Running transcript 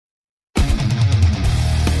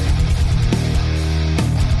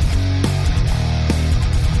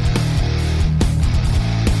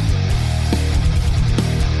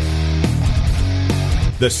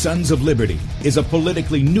The Sons of Liberty is a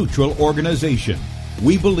politically neutral organization.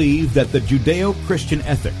 We believe that the Judeo-Christian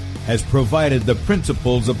ethic has provided the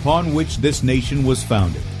principles upon which this nation was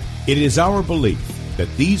founded. It is our belief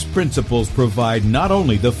that these principles provide not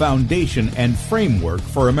only the foundation and framework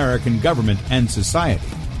for American government and society,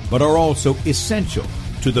 but are also essential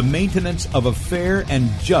to the maintenance of a fair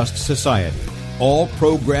and just society. All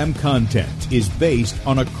program content is based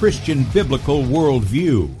on a Christian biblical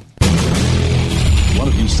worldview. One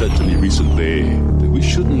of you said to me recently that we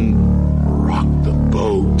shouldn't rock the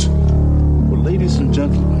boat. Well, ladies and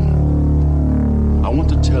gentlemen, I want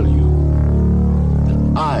to tell you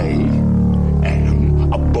that I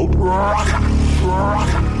am a boat rocker.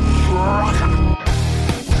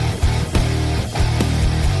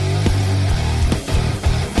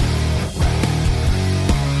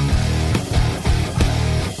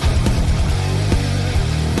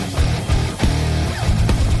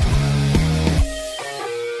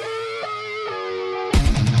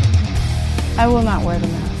 I will not wear the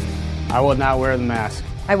mask. I will not wear the mask.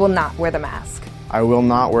 I will not wear the mask. I will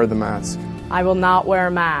not wear the mask. I will not wear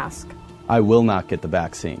a mask. I will not get the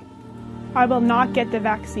vaccine. I will not get the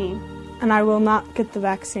vaccine. And I will not get the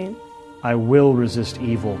vaccine. I will resist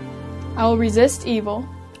evil. I will resist evil.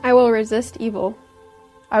 I will resist evil.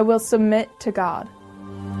 I will submit to God.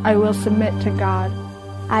 I will submit to God.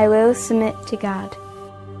 I will submit to God.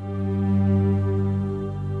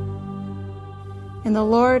 In the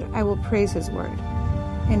Lord I will praise His word.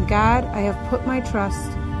 In God I have put my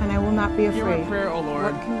trust, and I will not be afraid. Hear my prayer, O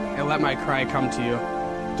Lord, and let my cry come to you.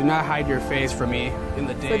 Do not hide your face from me in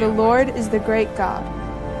the day. For the Lord is the great God,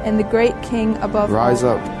 and the great King above all. Rise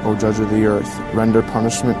up, O judge of the earth, render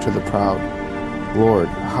punishment to the proud. Lord,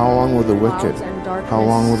 how long will the wicked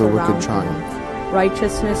triumph?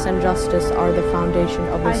 Righteousness and justice are the foundation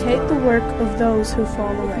of this world. I hate the work of those who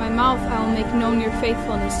fall away. With my mouth I will make known your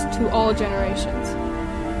faithfulness to all generations.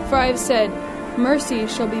 For I have said, mercy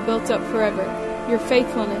shall be built up forever. Your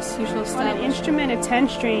faithfulness you shall establish. On an instrument of 10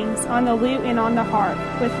 strings, on the lute and on the harp,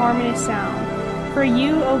 with harmonious sound. For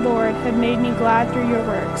you, O Lord, have made me glad through your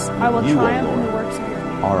works. I will triumph in the works of your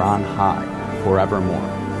hands. Are on high forevermore.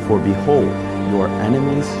 For behold, your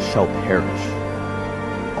enemies shall perish.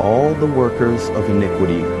 All the workers of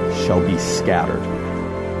iniquity shall be scattered.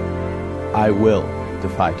 I will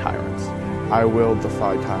defy tyrants. I will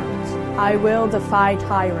defy tyrants. I will defy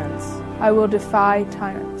tyrants. I will defy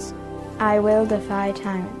tyrants. I will defy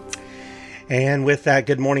tyrants. And with that,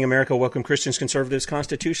 good morning, America. Welcome, Christians, conservatives,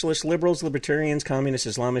 constitutionalists, liberals, libertarians, communists,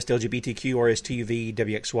 Islamists, LGBTQ, RSTUV,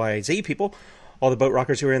 WXYZ people, all the boat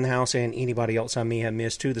rockers who are in the house, and anybody else I may have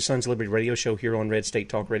missed, to the Sons of Liberty radio show here on Red State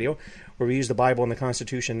Talk Radio, where we use the Bible and the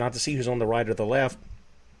Constitution not to see who's on the right or the left,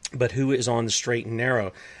 but who is on the straight and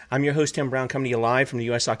narrow. I'm your host, Tim Brown, coming to you live from the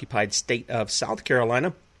U.S.-occupied state of South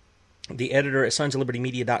Carolina, the editor at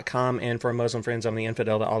sonsoflibertymedia.com, and for our Muslim friends, I'm the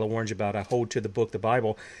infidel that Allah warns you about. I hold to the book, the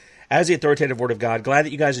Bible, as the authoritative Word of God. Glad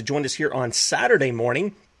that you guys have joined us here on Saturday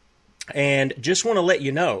morning, and just want to let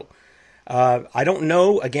you know, I don't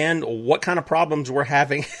know, again, what kind of problems we're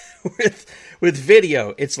having with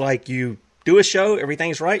video. It's like you do a show,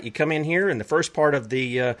 everything's right, you come in here, and the first part of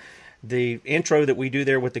the intro that we do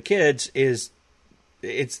there with the kids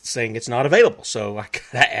it's saying it's not available. So I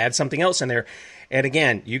gotta add something else in there. And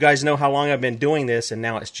again, you guys know how long I've been doing this, and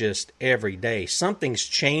now it's just every day. Something's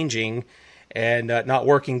changing and not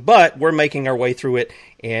working, but we're making our way through it,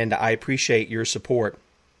 and I appreciate your support.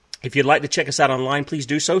 If you'd like to check us out online, please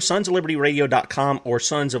do so, sonsoflibertyradio.com or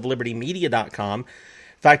sonsoflibertymedia.com. In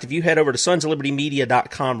fact, if you head over to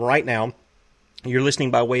sonsoflibertymedia.com right now, you're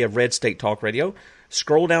listening by way of Red State Talk Radio.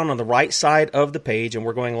 Scroll down on the right side of the page, and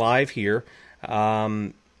we're going live here.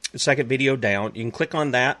 The second video down. You can click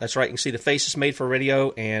on that. That's right. You can see the faces made for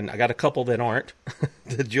radio, and I got a couple that aren't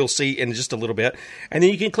that you'll see in just a little bit. And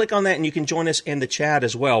then you can click on that, and you can join us in the chat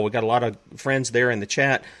as well. We've got a lot of friends there in the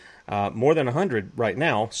chat. More than 100 right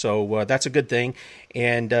now, so that's a good thing,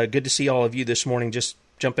 and good to see all of you this morning. Just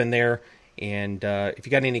jump in there, and if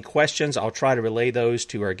you got any questions, I'll try to relay those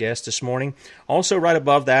to our guest this morning. Also, right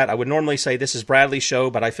above that, I would normally say this is Bradley's show,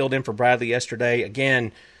 but I filled in for Bradley yesterday.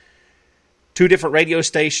 Again, 2 different radio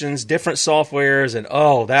stations, different softwares, and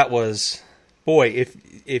that was, boy,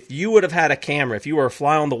 if you would have had a camera, if you were a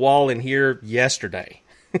fly on the wall in here yesterday,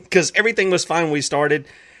 because everything was fine when we started.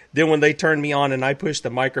 Then when they turned me on and I pushed the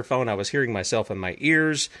microphone, I was hearing myself in my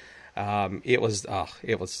ears. It was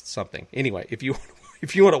something. Anyway, if you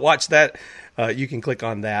want to watch that, you can click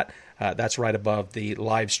on that. That's right above the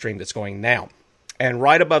live stream that's going now. And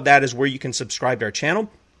right above that is where you can subscribe to our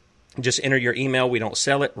channel. Just enter your email. We don't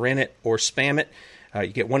sell it, rent it, or spam it. You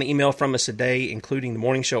get one email from us a day, including the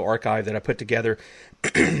morning show archive that I put together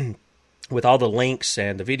with all the links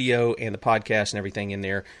and the video and the podcast and everything in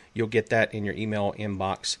there. You'll get that in your email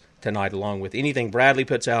inbox tonight, along with anything Bradley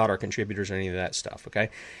puts out, our contributors, or any of that stuff, okay?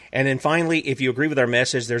 And then finally, if you agree with our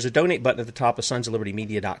message, there's a donate button at the top of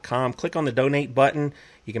sonsoflibertymedia.com. Click on the donate button.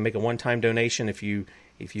 You can make a one-time donation if you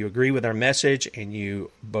agree with our message and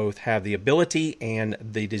you both have the ability and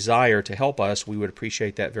the desire to help us. We would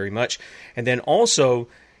appreciate that very much. And then also,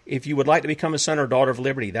 if you would like to become a son or daughter of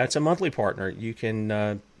Liberty, that's a monthly partner. You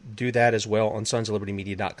can do that as well on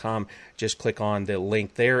sonsoflibertymedia.com. Just click on the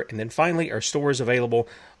link there. And then finally, our store is available.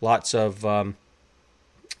 Lots of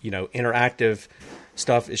interactive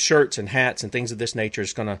stuff, is shirts and hats and things of this nature.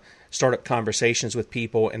 Is going to start up conversations with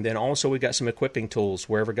people. And then also we've got some equipping tools.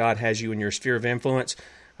 Wherever God has you in your sphere of influence,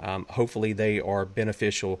 hopefully they are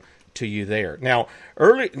beneficial to you there. Now,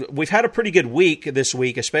 we've had a pretty good week this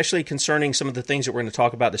week, especially concerning some of the things that we're going to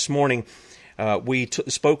talk about this morning. We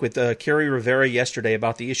spoke with Carrie Rivera yesterday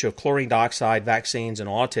about the issue of chlorine dioxide, vaccines, and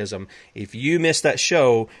autism. If you missed that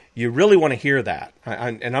show, you really want to hear that.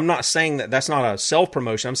 And I'm not saying that that's not a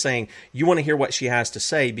self-promotion. I'm saying you want to hear what she has to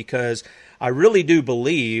say, because I really do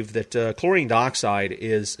believe that chlorine dioxide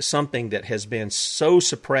is something that has been so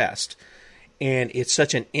suppressed, and it's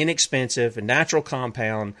such an inexpensive and natural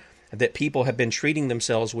compound that people have been treating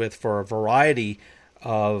themselves with for a variety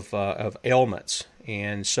of ailments.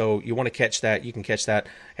 And so you want to catch that. You can catch that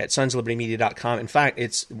at sonsoflibertymedia.com. In fact,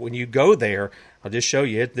 it's when you go there, I'll just show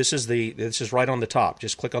you. This is right on the top.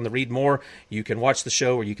 Just click on the read more. You can watch the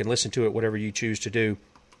show or you can listen to it, whatever you choose to do,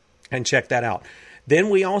 and check that out.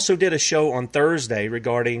 Then we also did a show on Thursday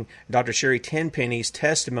regarding Dr. Sherry Tenpenny's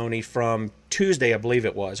testimony from Tuesday, I believe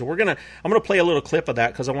it was. And I'm going to play a little clip of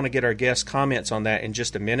that because I want to get our guest comments on that in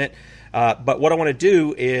just a minute. But what I want to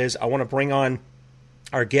do is I want to bring on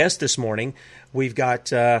our guest this morning. We've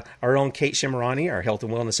got our own Kate Shemirani, our health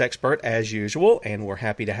and wellness expert, as usual, and we're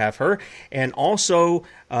happy to have her. And also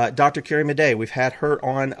Dr. Carrie Madej. We've had her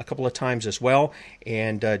on a couple of times as well.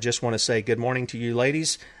 And just want to say good morning to you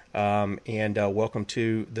ladies, and welcome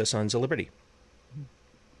to the Sons of Liberty.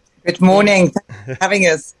 Good morning. Thanks for having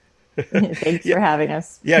us. Thanks for having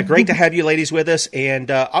us. Yeah, great to have you ladies with us. And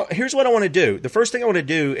here's what I want to do. The first thing I want to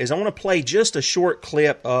do is I want to play just a short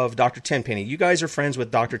clip of Dr. Tenpenny. You guys are friends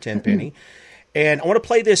with Dr. Tenpenny. And I want to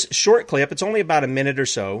play this short clip. It's only about a minute or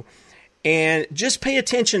so. And just pay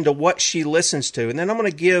attention to what she listens to. And then I'm going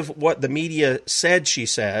to give what the media said she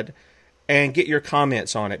said and get your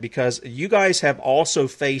comments on it. Because you guys have also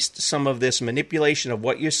faced some of this manipulation of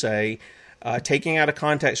what you say, taking out of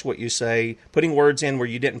context what you say, putting words in where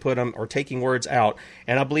you didn't put them, or taking words out.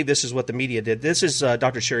 And I believe this is what the media did. This is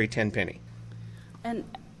Dr. Sherry Tenpenny. And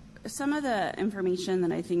some of the information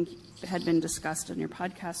that I think had been discussed in your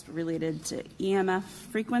podcast related to EMF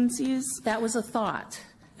frequencies. That was a thought.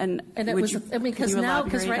 And it was, because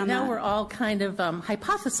right now we're all kind of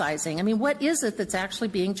hypothesizing. I mean, what is it that's actually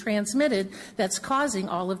being transmitted that's causing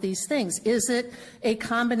all of these things? Is it a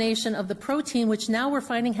combination of the protein, which now we're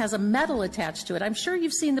finding has a metal attached to it? I'm sure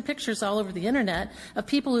you've seen the pictures all over the internet of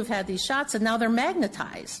people who've had these shots and now they're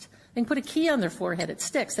magnetized. They can put a key on their forehead, it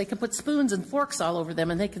sticks. They can put spoons and forks all over them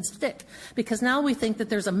and they can stick. Because now we think that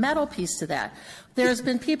there's a metal piece to that. There's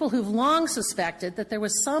been people who've long suspected that there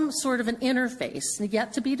was some sort of an interface,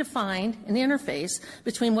 yet to be defined, an interface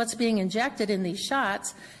between what's being injected in these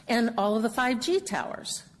shots and all of the 5G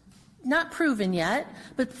towers. Not proven yet,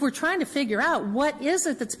 but we're trying to figure out what is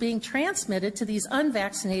it that's being transmitted to these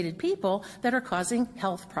unvaccinated people that are causing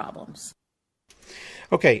health problems.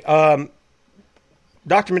 Okay,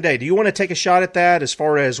 Dr. Madej, do you want to take a shot at that as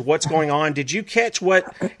far as what's going on? Did you catch what?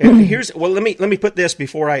 Well, let me put this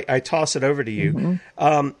before I toss it over to you.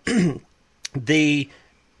 Mm-hmm. The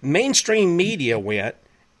mainstream media went,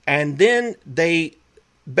 and then they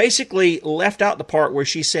basically left out the part where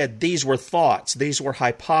she said these were thoughts, these were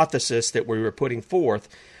hypotheses that we were putting forth,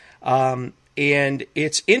 and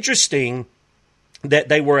it's interesting that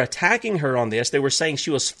they were attacking her on this. They were saying she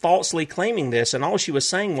was falsely claiming this, and all she was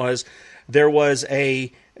saying was there was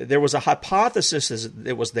a hypothesis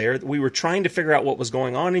that was there. We were trying to figure out what was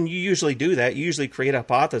going on, and you usually do that. You usually create a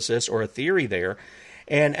hypothesis or a theory there,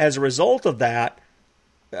 and as a result of that,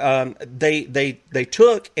 they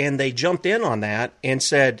took and they jumped in on that and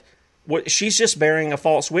said, she's just bearing a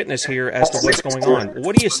false witness here as to what's going on.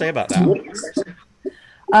 What do you say about that?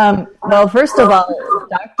 Well, first of all,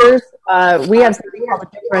 doctors, we have something called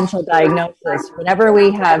a differential diagnosis. Whenever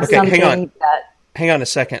we have something Hang on a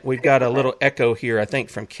second. We've got a little echo here, I think,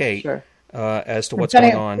 from Kate as to what's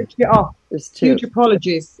going on. There's two. Huge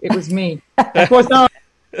apologies. It was me. It was not.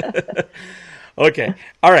 Okay.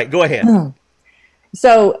 All right. Go ahead.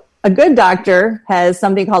 So a good doctor has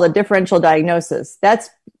something called a differential diagnosis. That's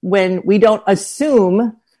when we don't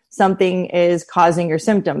assume something is causing your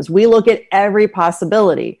symptoms. We look at every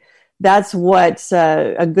possibility. That's what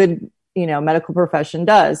a good, medical profession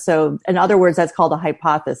does. So in other words, that's called a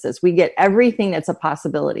hypothesis. We get everything that's a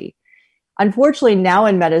possibility. Unfortunately, now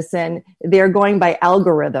in medicine, they're going by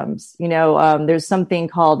algorithms. There's something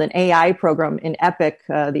called an AI program in Epic,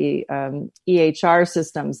 the EHR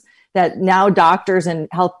systems, that now doctors and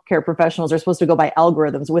healthcare professionals are supposed to go by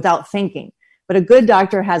algorithms without thinking. But a good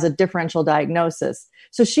doctor has a differential diagnosis.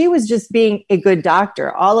 So she was just being a good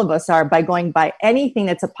doctor. All of us are, by going by anything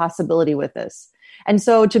that's a possibility with this. And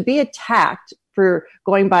so to be attacked for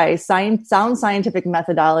going by sound scientific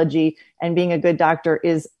methodology and being a good doctor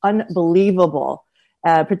is unbelievable,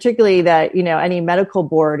 particularly that, any medical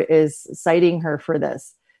board is citing her for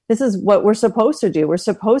this. This is what we're supposed to do. We're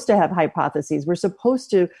supposed to have hypotheses. We're supposed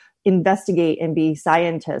to investigate and be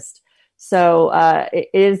scientists. So it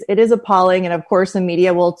is appalling. And of course, the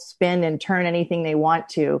media will spin and turn anything they want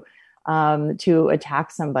to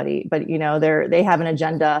attack somebody. But, they have an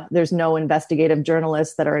agenda. There's no investigative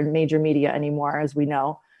journalists that are in major media anymore, as we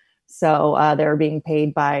know. So they're being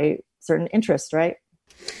paid by certain interests, right?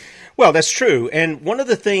 Well, that's true. And one of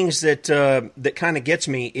the things that kind of gets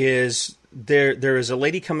me is there is a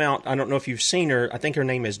lady come out. I don't know if you've seen her. I think her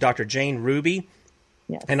name is Dr. Jane Ruby.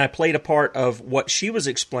 Yes. And I played a part of what she was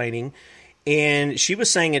explaining, and she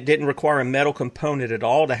was saying it didn't require a metal component at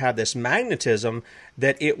all to have this magnetism,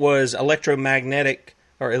 that it was electromagnetic,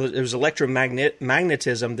 or it was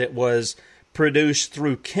electromagnetism that was produced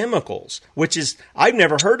through chemicals, which is, I've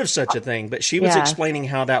never heard of such a thing, but she was explaining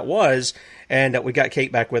how that was, and we got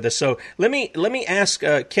Kate back with us. So let me ask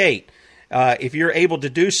Kate, if you're able to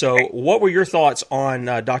do so, what were your thoughts on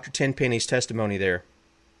Dr. Tenpenny's testimony there?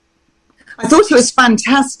 I thought it was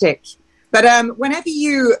fantastic. But whenever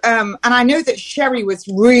you, and I know that Sherry was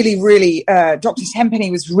really, Dr. Tenpenny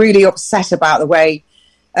was really upset about the way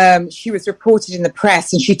she was reported in the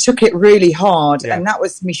press, and she took it really hard. Yeah. And that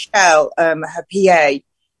was Michelle, her PA,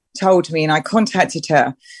 told me, and I contacted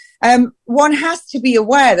her. One has to be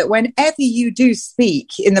aware that whenever you do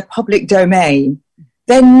speak in the public domain,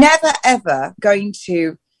 they're never, ever going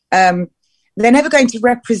to... they're never going to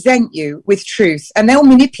represent you with truth, and they'll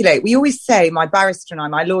manipulate. We always say, my barrister and I,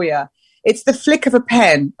 my lawyer, it's the flick of a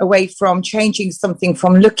pen away from changing something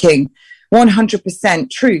from looking 100%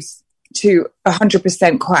 truth to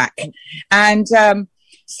 100% quack. And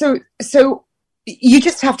so you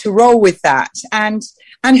just have to roll with that. And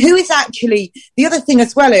who is actually, the other thing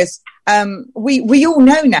as well is, we all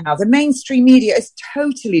know now the mainstream media is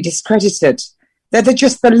totally discredited. They're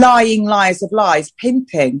just the lying lies of lies,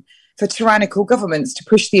 pimping for tyrannical governments to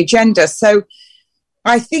push the agenda. So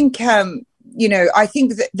I think, I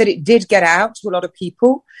think that it did get out to a lot of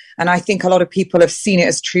people. And I think a lot of people have seen it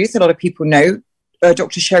as truth. A lot of people know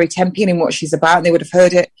Dr. Sherry Tenpenny and what she's about, and they would have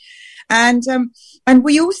heard it. And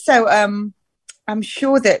we also, I'm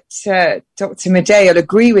sure that Dr. Madej will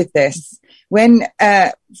agree with this. When,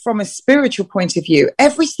 from a spiritual point of view,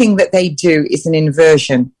 everything that they do is an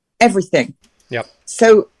inversion. Everything. Yep.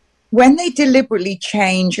 So when they deliberately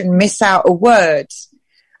change and miss out a word,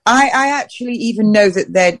 I actually even know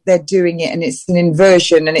that they're doing it, and it's an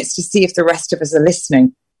inversion, and it's to see if the rest of us are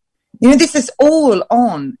listening. This is all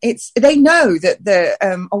on. They know that the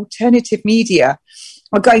alternative media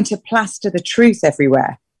are going to plaster the truth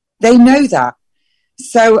everywhere. They know that.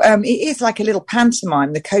 So it is like a little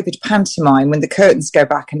pantomime, the COVID pantomime, when the curtains go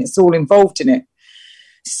back and it's all involved in it.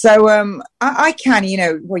 So I can,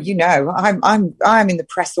 I'm in the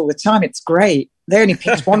press all the time. It's great. They only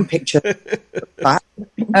picked one picture. Not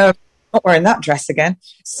wearing that dress again.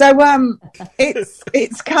 So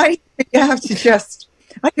it's kind of, you have to just,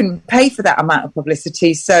 I can pay for that amount of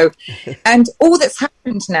publicity. So, and all that's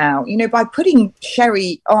happened now, by putting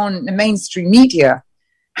Sherry on the mainstream media,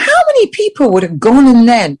 how many people would have gone and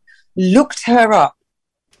then looked her up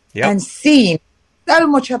and seen so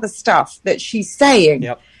much other stuff that she's saying?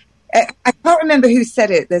 Yep. I can't remember who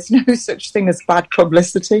said it. There's no such thing as bad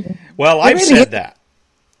publicity. Well, I've said that.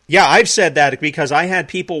 Yeah, I've said that because I had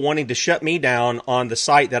people wanting to shut me down on the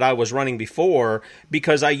site that I was running before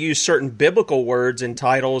because I used certain biblical words in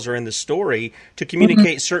titles or in the story to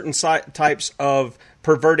communicate certain types of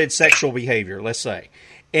perverted sexual behavior, let's say.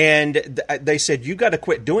 And they said, you got to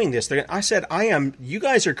quit doing this. I said, you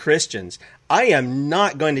guys are Christians. I am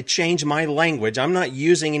not going to change my language. I'm not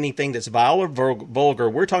using anything that's vile or vulgar.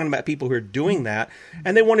 We're talking about people who are doing that,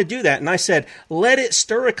 and they want to do that. And I said, let it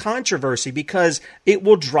stir a controversy because it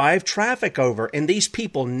will drive traffic over. And these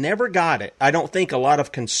people never got it. I don't think a lot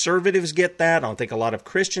of conservatives get that. I don't think a lot of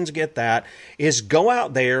Christians get that, is go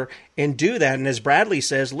out there and do that. And as Bradley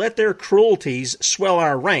says, let their cruelties swell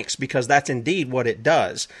our ranks, because that's indeed what it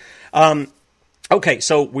does. Okay,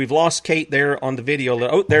 so we've lost Kate there on the video.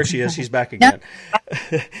 Oh, there she is. She's back again.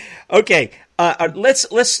 Okay,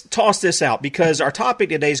 let's toss this out, because our topic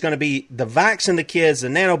today is going to be the Vaxx and the kids, the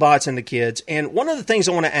nanobots and the kids. And one of the things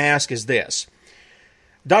I want to ask is this.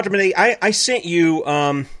 Dr. Madej, I sent you,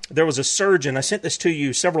 there was a surgeon, I sent this to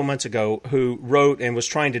you several months ago, who wrote and was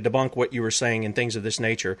trying to debunk what you were saying and things of this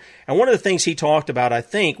nature. And one of the things he talked about, I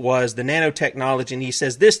think, was the nanotechnology. And he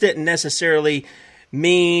says this didn't necessarily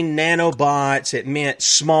mean nanobots, it meant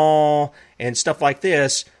small and stuff like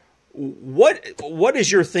this. What is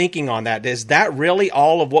your thinking on that? Is that really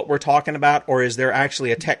all of what we're talking about, or is there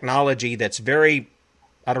actually a technology that's very,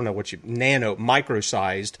 I don't know what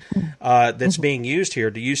micro-sized, that's being used here?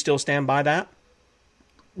 Do you still stand by that?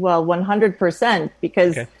 Well, 100%,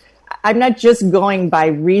 because I'm not just going by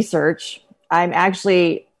research. I'm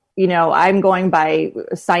actually, I'm going by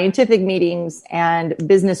scientific meetings and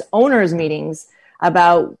business owners meetings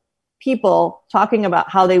about people talking about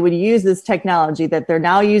how they would use this technology that they're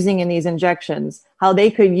now using in these injections, how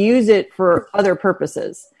they could use it for other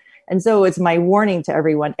purposes. And so it's my warning to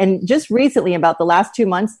everyone. And just recently, about the last 2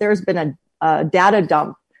 months, there's been a data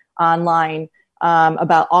dump online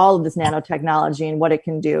about all of this nanotechnology and what it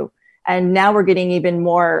can do. And now we're getting even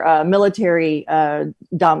more military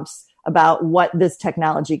dumps about what this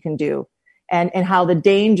technology can do, and how the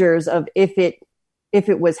dangers of if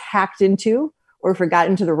it was hacked into, or if it got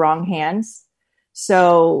into the wrong hands.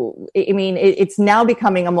 So, I mean, it's now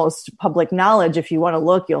becoming almost public knowledge. If you want to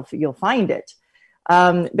look, you'll find it.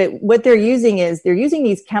 But what they're using is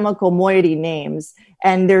these chemical moiety names,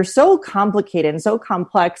 and they're so complicated and so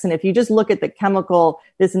complex. And if you just look at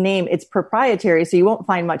this name, it's proprietary, so you won't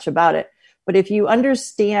find much about it. But if you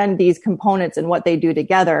understand these components and what they do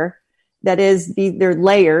together, that is, they're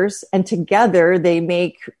layers, and together they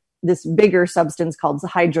make this bigger substance called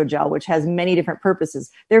hydrogel, which has many different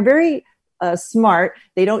purposes. They're very smart.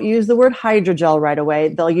 They don't use the word hydrogel right away.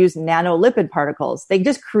 They'll use nanolipid particles. They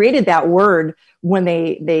just created that word when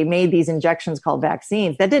they made these injections called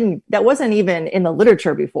vaccines. That wasn't even in the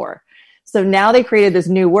literature before. So now they created this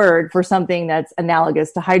new word for something that's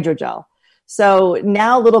analogous to hydrogel. So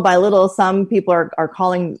now, little by little, some people are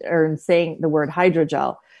calling or saying the word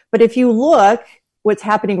hydrogel. But if you look, what's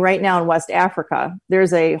happening right now in West Africa,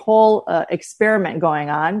 there's a whole experiment going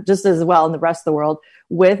on, just as well in the rest of the world,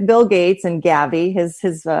 with Bill Gates and Gavi,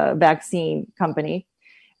 his vaccine company,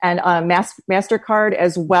 and MasterCard,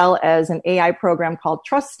 as well as an AI program called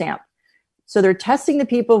Trust Stamp. So they're testing the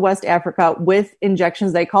people of West Africa with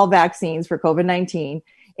injections they call vaccines for COVID-19.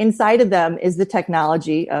 Inside of them is the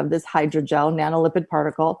technology of this hydrogel nanolipid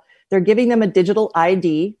particle. They're giving them a digital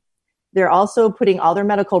ID. They're also putting all their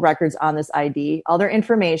medical records on this ID, all their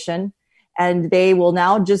information, and they will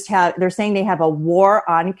now they're saying they have a war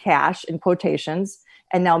on cash, in quotations,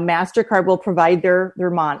 and now MasterCard will provide their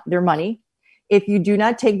money. If you do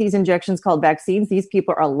not take these injections called vaccines, these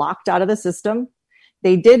people are locked out of the system.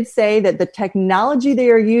 They did say that the technology they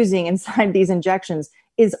are using inside these injections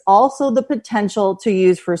is also the potential to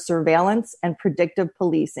use for surveillance and predictive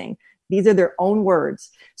policing. These are their own words.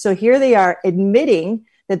 So here they are admitting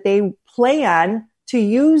that they plan to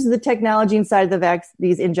use the technology inside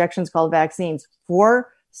these injections called vaccines for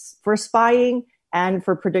spying and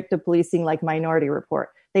for predictive policing, like Minority Report.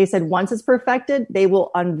 They said once it's perfected, they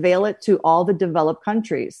will unveil it to all the developed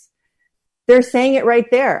countries. They're saying it right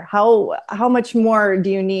there. How much more do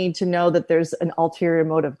you need to know that there's an ulterior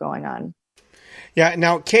motive going on? Yeah.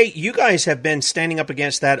 Now, Kate, you guys have been standing up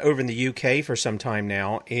against that over in the UK for some time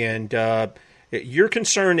now, and your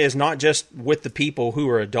concern is not just with the people who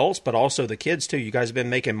are adults, but also the kids, too. You guys have been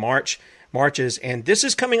making marches, and this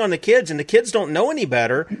is coming on the kids, and the kids don't know any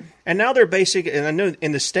better. And now they're and I know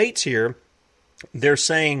in the States here, they're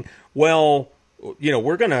saying, well,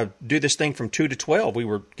 we're going to do this thing from 2 to 12. We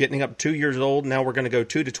were getting up 2 years old. Now we're going to go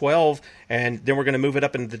 2 to 12, and then we're going to move it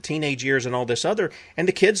up into the teenage years and all this other. And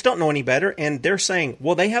the kids don't know any better, and they're saying,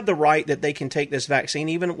 well, they have the right that they can take this vaccine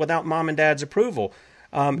even without mom and dad's approval.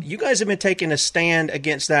 You guys have been taking a stand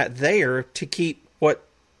against that there to keep what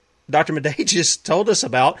Dr. Madej just told us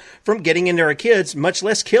about from getting into our kids, much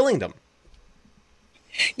less killing them.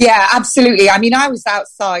 Yeah, absolutely. I mean, I was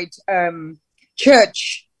outside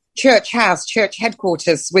church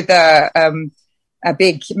headquarters with a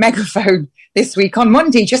big megaphone this week on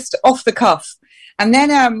Monday, just off the cuff. And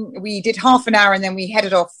then we did half an hour and then we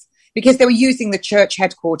headed off because they were using the church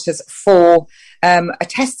headquarters for a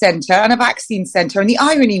test center and a vaccine center. And the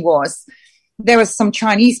irony was there were some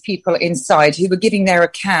Chinese people inside who were giving their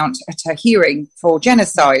account at a hearing for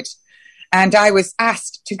genocide. And I was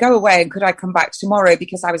asked to go away and could I come back tomorrow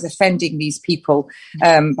because I was offending these people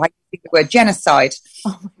by using the word genocide.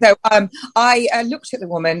 So I looked at the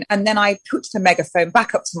woman and then I put the megaphone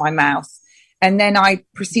back up to my mouth. And then I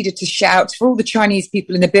proceeded to shout for all the Chinese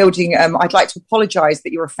people in the building, I'd like to apologize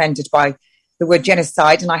that you're offended by the word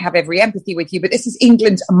genocide. And I have every empathy with you. But this is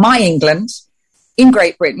England, my England, in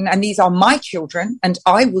Great Britain. And these are my children. And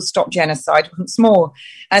I will stop genocide once more.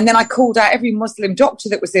 And then I called out every Muslim doctor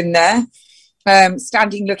that was in there,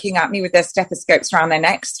 standing looking at me with their stethoscopes around their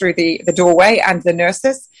necks through the doorway, and the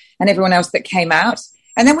nurses and everyone else that came out.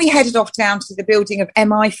 And then we headed off down to the building of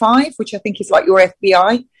MI5, which I think is like your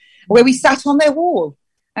FBI, where we sat on their wall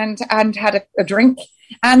and had a drink.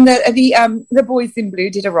 And the boys in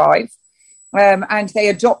blue did arrive, and they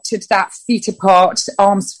adopted that feet apart,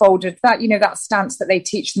 arms folded, that stance that they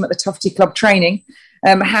teach them at the Tufty Club training,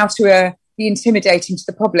 how to be intimidating to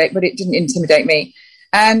the public, but it didn't intimidate me.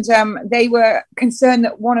 And they were concerned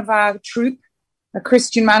that one of our troop, a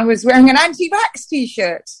Christian man, was wearing an anti-vax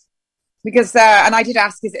T-shirt because, and I did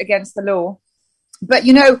ask, is it against the law? But,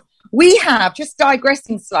 we have, just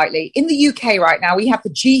digressing slightly, in the UK right now, we have the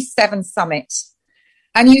G7 summit.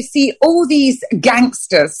 And you see all these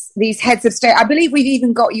gangsters, these heads of state. I believe we've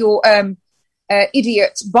even got your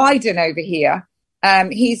idiot Biden over here.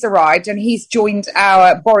 He's arrived and he's joined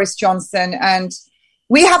our Boris Johnson. And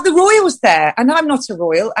we have the royals there. And I'm not a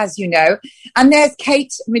royal, as you know. And there's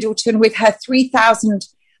Kate Middleton with her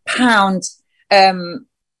 £3,000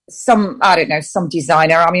 some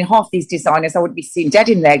designer. I mean, half these designers I wouldn't be seen dead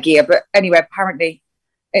in their gear, but anyway, apparently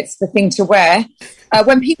it's the thing to wear.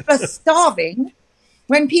 When people are starving,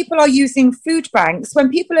 when people are using food banks, when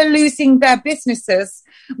people are losing their businesses,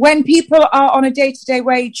 when people are on a day-to-day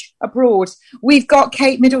wage abroad, we've got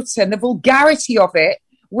Kate Middleton, the vulgarity of it,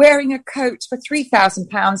 wearing a coat for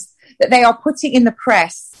 £3,000 that they are putting in the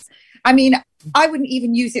press. I mean, I wouldn't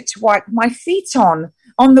even use it to wipe my feet on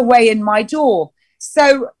the way in my door.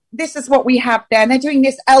 So this is what we have there. And they're doing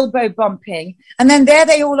this elbow bumping. And then there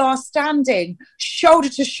they all are standing shoulder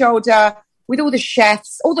to shoulder with all the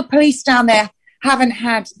chefs. All the police down there haven't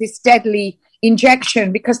had this deadly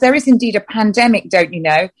injection because there is indeed a pandemic, don't you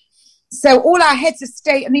know? So all our heads of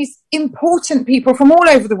state and these important people from all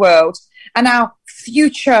over the world and our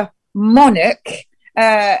future monarch,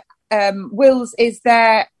 Wills, is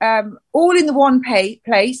there all in the one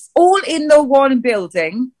place, all in the one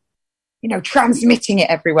building, transmitting it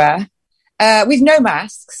everywhere, with no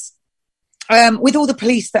masks, with all the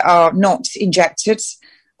police that are not injected,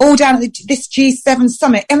 all down at this G7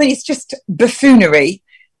 summit. I mean, it's just buffoonery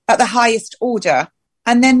at the highest order.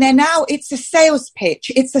 And then it's a sales pitch.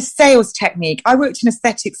 It's a sales technique. I worked in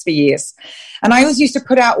aesthetics for years. And I always used to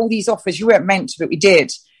put out all these offers. You weren't meant to, but we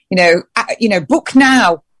did. Book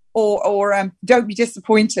now or don't be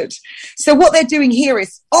disappointed. So what they're doing here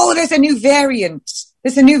is, there's a new variant.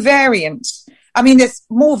 There's a new variant. I mean, there's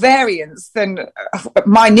more variants than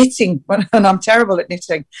my knitting, and I'm terrible at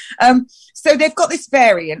knitting. So they've got this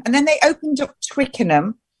variant. And then they opened up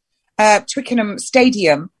Twickenham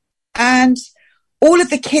Stadium, and all of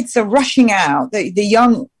the kids are rushing out, the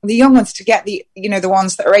young ones to get the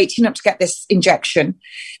ones that are 18 up to get this injection,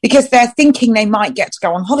 because they're thinking they might get to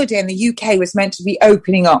go on holiday. And the UK was meant to be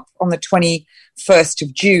opening up on the 21st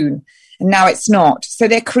of June. And now it's not. So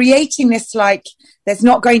they're creating this there's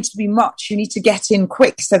not going to be much. You need to get in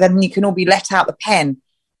quick so then you can all be let out the pen.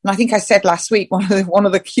 And I think I said last week, one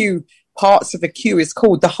of the parts of the queue is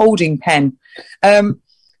called the holding pen.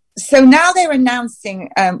 So now they're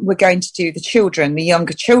announcing we're going to do the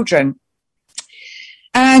younger children.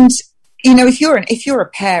 And, if you're a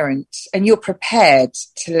parent and you're prepared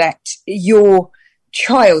to let your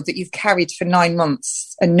child that you've carried for 9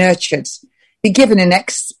 months and nurtured be given an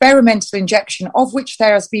experimental injection, of which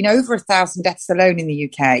there has been over 1,000 deaths alone in the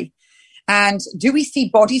UK. And do we see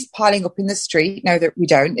bodies piling up in the street? No, that we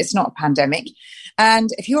don't. It's not a pandemic.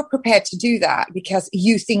 And if you're prepared to do that because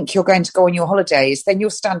you think you're going to go on your holidays, then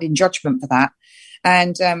you'll stand in judgment for that.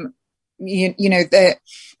 And,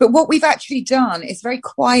 but what we've actually done is very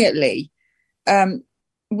quietly,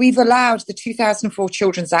 we've allowed the 2004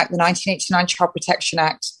 Children's Act, the 1989 Child Protection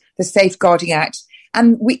Act, the Safeguarding Act,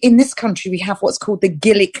 And in this country, we have what's called the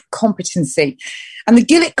Gillick competency. And the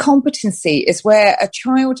Gillick competency is where a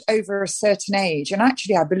child over a certain age, and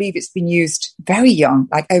actually I believe it's been used very young,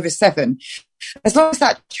 like over 7, as long as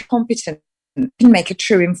that competent can make a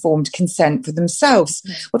true informed consent for themselves.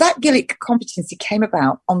 Well, that Gillick competency came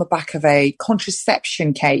about on the back of a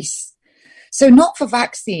contraception case. So not for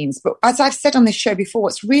vaccines, but as I've said on this show before,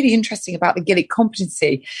 what's really interesting about the Gillick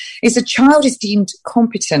competency is a child is deemed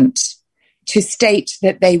competent to state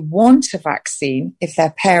that they want a vaccine if their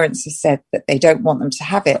parents have said that they don't want them to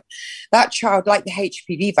have it. That child, like the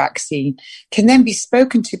HPV vaccine, can then be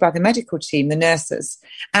spoken to by the medical team, the nurses.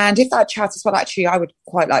 And if that child says, well, actually, I would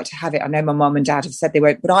quite like to have it. I know my mum and dad have said they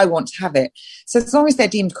won't, but I want to have it. So as long as they're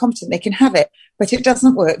deemed competent, they can have it. But it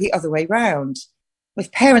doesn't work the other way round.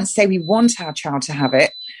 If parents say we want our child to have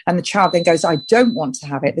it, and the child then goes, I don't want to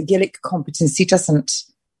have it, the Gillick competency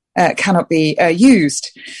cannot be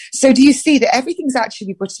used. So do you see that everything's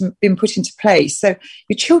actually been put into place? So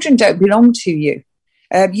your children don't belong to you.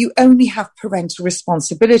 You only have parental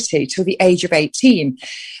responsibility till the age of 18.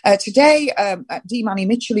 Today, Dee Manny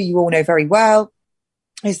Mitchell, who you all know very well,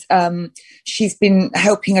 she's been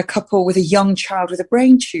helping a couple with a young child with a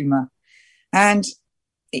brain tumour. And,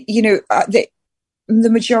 the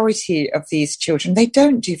majority of these children, they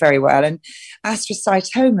don't do very well. And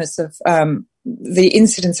astrocytomas the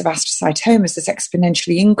incidence of astrocytomas has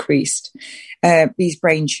exponentially increased, these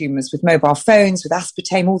brain tumours with mobile phones, with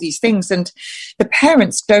aspartame, all these things. And the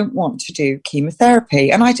parents don't want to do chemotherapy,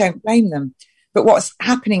 and I don't blame them. But what's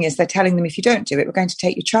happening is they're telling them, if you don't do it, we're going to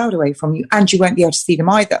take your child away from you, and you won't be able to see them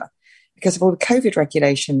either because of all the COVID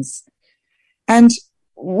regulations. And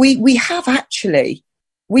we've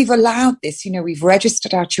allowed this, we've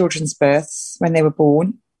registered our children's births when they were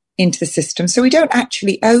born into the system, so we don't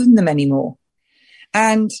actually own them anymore.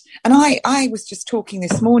 And I was just talking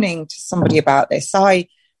this morning to somebody about this. I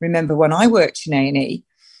remember when I worked in A&E,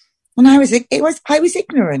 and I was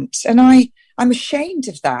ignorant, and I'm ashamed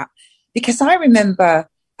of that, because I remember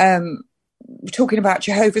talking about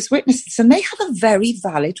Jehovah's Witnesses, and they have a very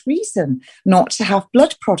valid reason not to have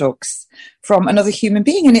blood products from another human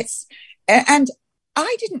being, and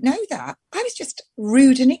I didn't know that. I was just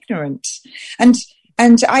rude and ignorant,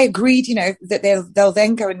 and I agreed, that they'll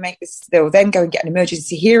then go and they'll then go and get an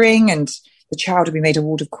emergency hearing, and the child will be made a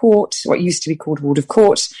ward of court, what used to be called ward of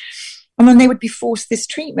court, and then they would be forced this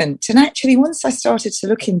treatment. And actually, once I started to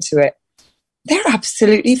look into it, they're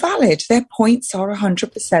absolutely valid. Their points are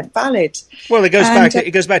 100% valid. Well, it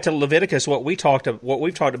goes back to Leviticus, what we've talked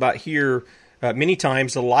about here. Many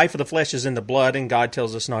times the life of the flesh is in the blood, and God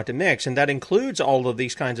tells us not to mix, and that includes all of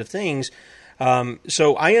these kinds of things.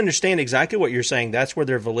 So I understand exactly what you're saying. That's where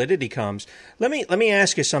their validity comes. Let me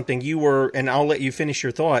ask you something. And I'll let you finish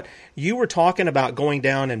your thought. You were talking about going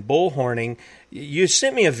down and bullhorning. You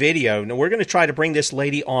sent me a video. Now we're going to try to bring this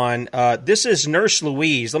lady on. This is Nurse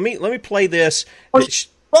Louise. Let me play this. Well, she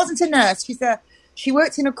wasn't a nurse. She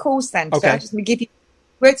worked in a call center. Okay. Just to give you.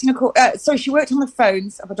 Worked in a call. She worked on the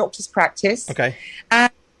phones of a doctor's practice. Okay.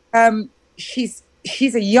 And she's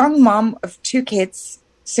a young mum of 2 kids,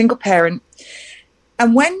 single parent.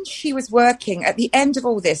 And when she was working, at the end of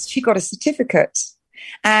all this, she got a certificate,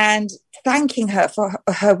 and thanking her for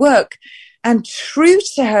her work. And true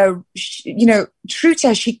to her,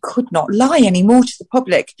 she could not lie anymore to the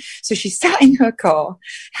public. So she sat in her car,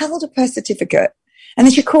 held up her certificate, and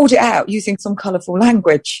then she called it out using some colourful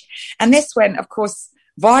language. And this went, of course,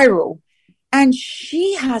 viral, and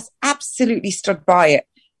she has absolutely stood by it.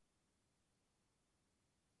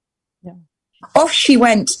 Yeah. Off she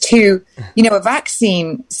went to, a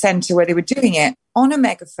vaccine centre where they were doing it on a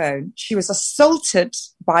megaphone. She was assaulted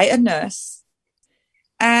by a nurse,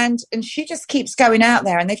 and she just keeps going out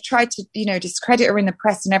there, and they've tried to, discredit her in the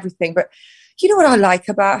press and everything. But you know what I like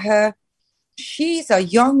about her? She's a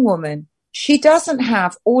young woman. She doesn't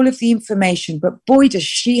have all of the information, but boy, does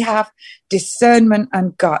she have discernment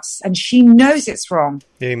and guts, and she knows it's wrong.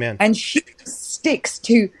 Amen. And she sticks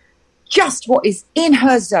to just what is in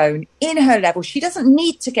her zone, in her level. She doesn't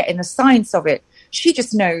need to get in the science of it. She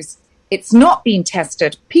just knows it's not been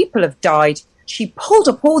tested. People have died. She pulled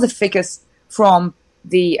up all the figures from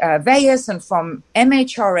the VAERS and from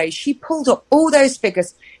MHRA. She pulled up all those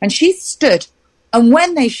figures, and she stood. And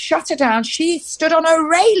when they shut her down, she stood on a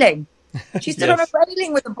railing. She stood on a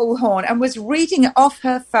railing with a bullhorn and was reading it off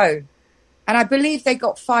her phone. And I believe they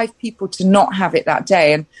got 5 people to not have it that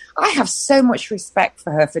day. And I have so much respect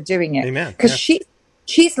for her for doing it. Amen. Because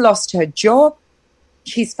she's lost her job.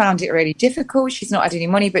 She's found it really difficult. She's not had any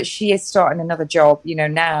money, but she is starting another job,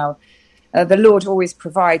 now. the Lord always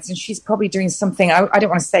provides, and she's probably doing something I don't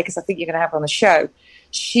want to say because I think you're going to have her on the show.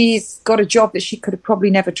 She's got a job that she could have probably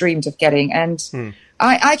never dreamed of getting, and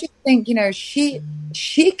I just think, you know, she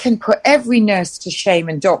can put every nurse to shame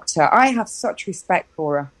and doctor. I have such respect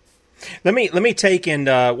for her. Let me take, and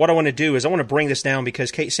what I want to do is I want to bring this down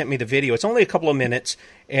because Kate sent me the video. It's only a couple of minutes,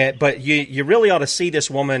 but you really ought to see this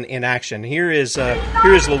woman in action. Here is Louise.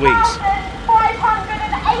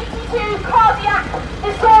 582 cardiac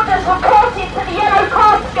disorders reported to the yellow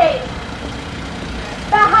card scheme.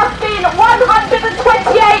 There have been 128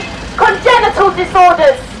 congenital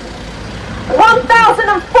disorders,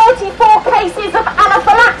 1,044 cases of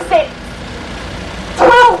anaphylaxis,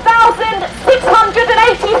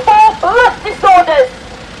 12,684 blood disorders,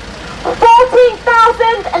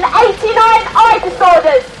 14,089 eye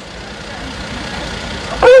disorders.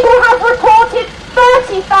 People have reported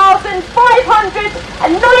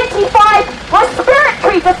 30,595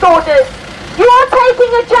 respiratory disorders. You are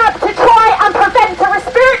taking a jab to try and prevent a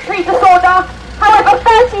respiratory disorder. However,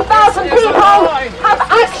 30,000 people have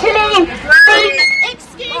actually been...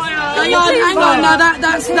 Hang on, no,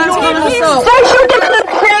 that's common assault. Social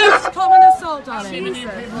distance, please. Common assault, darling.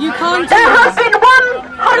 You can't do There have been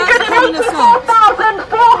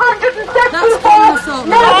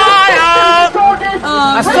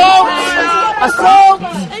 184,474 Assault!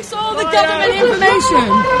 It's all the government information.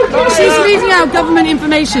 She's reading out government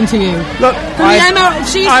information to you. Look,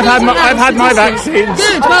 I've had my vaccines.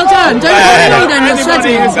 Good, well done. Don't worry then, you're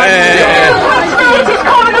studying. Well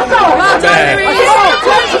done, Louise.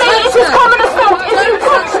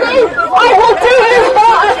 I will do you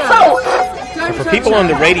for assault. For people on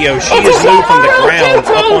the radio, she has moved from the ground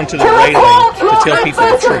up onto the railing to tell people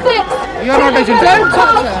the truth. You're not going to touch her.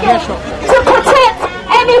 Yes, sure. To protect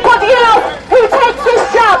anybody else who takes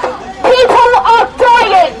this jab, people are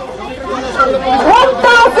dying.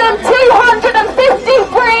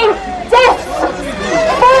 1,253 deaths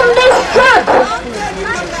from this jab.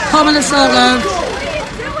 Common assault, love.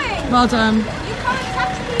 Well done.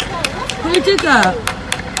 Who did that?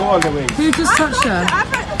 Go on, Louise. Who just touched her?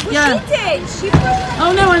 Yeah.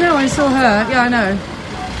 Oh no, I know. I saw her. Yeah, I know.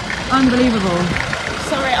 Unbelievable.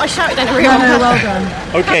 Sorry, I shouted at everyone. No, well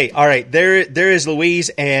done. Okay, all right. There is Louise,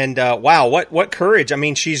 and wow, what courage! I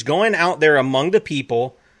mean, she's going out there among the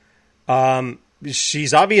people.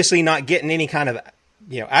 She's obviously not getting any kind of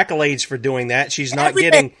accolades for doing that. She's not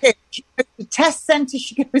getting. She goes to test centers.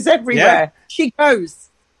 She goes everywhere. Yeah. She goes.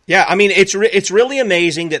 Yeah, I mean, it's really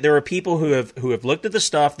amazing that there are people who have looked at the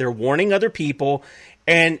stuff. They're warning other people,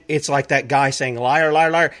 and it's like that guy saying liar, liar,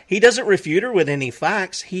 liar. He doesn't refute her with any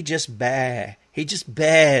facts. He just bears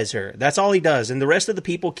her. That's all he does. And the rest of the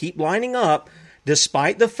people keep lining up,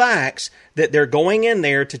 despite the facts that they're going in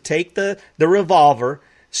there to take the revolver,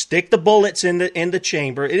 stick the bullets in the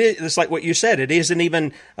chamber. It's like what you said. It isn't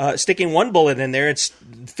even sticking one bullet in there. It's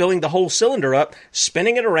filling the whole cylinder up,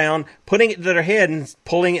 spinning it around, putting it to their head, and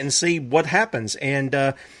pulling it and see what happens. And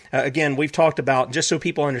again, we've talked about, just so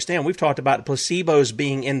people understand, we've talked about placebos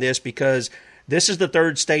being in this because this is the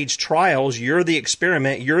third stage trials. You're the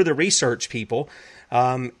experiment. You're the research people,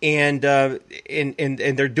 and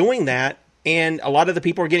they're doing that. And a lot of the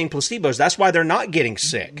people are getting placebos. That's why they're not getting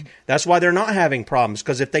sick. That's why they're not having problems.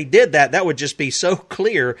 Because if they did that, that would just be so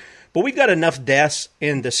clear. But we've got enough deaths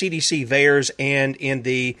in the CDC VAERS and in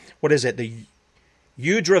the, the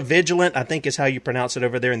Udra Vigilant, I think is how you pronounce it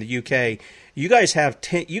over there in the UK. You guys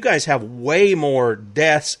have way more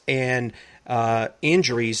deaths and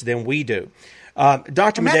injuries than we do.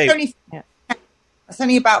 Dr. Madej. That's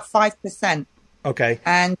only about 5%. Okay.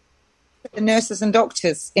 And the nurses and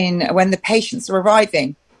doctors, when the patients are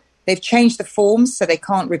arriving, they've changed the forms so they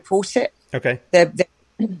can't report it. Okay. They're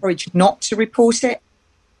encouraged not to report it.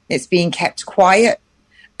 It's being kept quiet,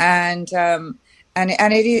 and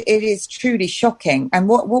it is truly shocking. And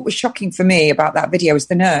what was shocking for me about that video was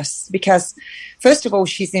the nurse, because first of all,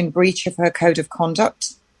 she's in breach of her code of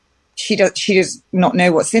conduct. She does not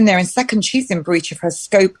know what's in there, and second, she's in breach of her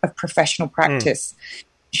scope of professional practice.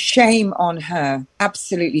 Shame on her.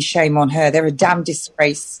 Absolutely shame on her. They're a damn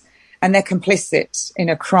disgrace, and they're complicit in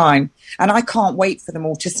a crime. And I can't wait for them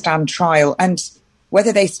all to stand trial. And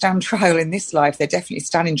whether they stand trial in this life, they're definitely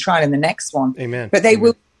standing trial in the next one. Amen. But they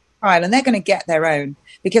will trial, and they're going to get their own,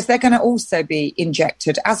 because they're going to also be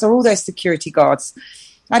injected, as are all those security guards.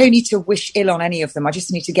 I don't need to wish ill on any of them. I just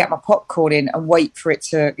need to get my popcorn in and wait for it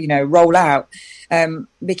to, roll out.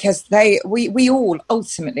 Because we all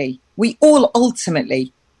ultimately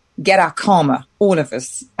get our karma, all of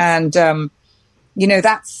us. And, that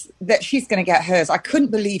she's going to get hers. I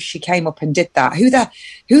couldn't believe she came up and did that. Who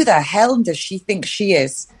the hell does she think she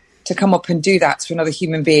is to come up and do that to another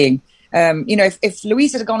human being? If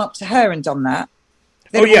Louise had gone up to her and done that,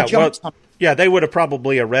 they would have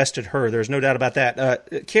probably arrested her. There's no doubt about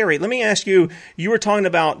that. Carrie, let me ask you, you and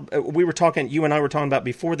I were talking about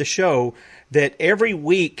before the show that every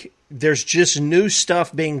week there's just new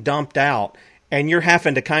stuff being dumped out, and you're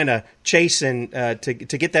having to kind of chase and to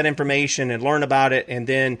get that information and learn about it and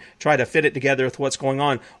then try to fit it together with what's going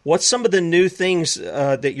on. What's some of the new things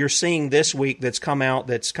that you're seeing this week that's come out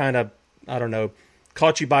that's kind of, I don't know,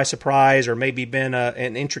 caught you by surprise or maybe been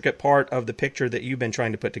an intricate part of the picture that you've been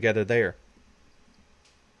trying to put together there?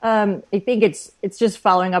 I think it's just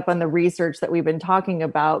following up on the research that we've been talking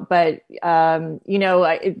about. But, I'm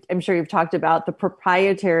sure you've talked about the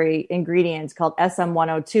proprietary ingredients called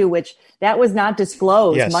SM-102, which that was not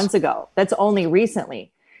disclosed months ago. That's only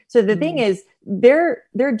recently. So the thing is, they're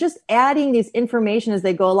just adding these information as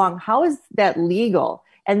they go along. How is that legal?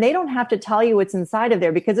 And they don't have to tell you what's inside of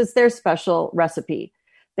there because it's their special recipe.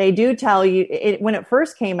 They do tell you, when it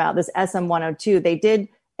first came out, this SM-102, they did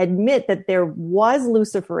admit that there was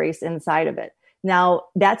luciferase inside of it. Now,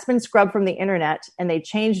 that's been scrubbed from the internet and they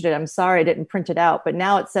changed it. I'm sorry I didn't print it out, but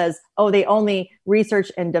now it says, they only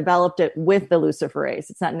researched and developed it with the luciferase.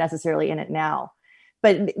 It's not necessarily in it now.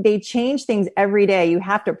 But they change things every day. You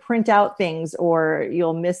have to print out things or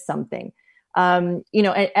you'll miss something.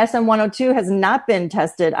 SM-102 has not been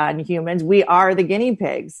tested on humans. We are the guinea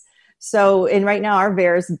pigs. So, and right now our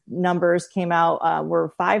VAERS numbers came out,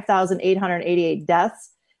 were 5,888 deaths.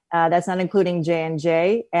 That's not including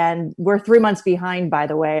J&J. And we're 3 months behind, by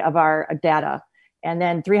the way, of our data. And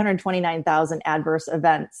then 329,000 adverse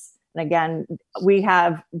events. And again, we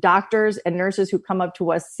have doctors and nurses who come up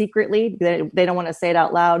to us secretly. They don't want to say it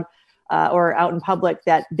out loud or out in public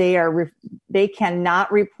that they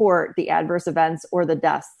cannot report the adverse events or the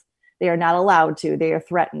deaths. They are not allowed to. They are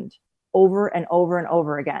threatened over and over and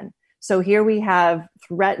over again. So here we have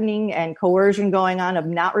threatening and coercion going on of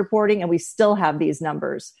not reporting, and we still have these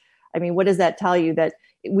numbers. I mean, what does that tell you? That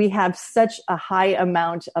we have such a high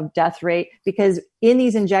amount of death rate because in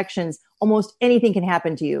these injections, almost anything can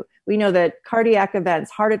happen to you. We know that cardiac events,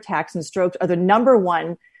 heart attacks, and strokes are the number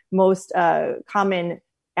one most common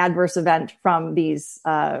adverse event from these,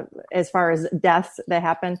 as far as deaths that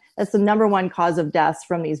happen. That's the number one cause of deaths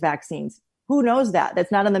from these vaccines. Who knows that?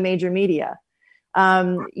 That's not in the major media.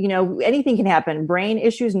 Anything can happen. Brain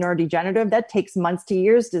issues, neurodegenerative, that takes months to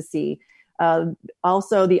years to see.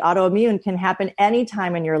 Also, the autoimmune can happen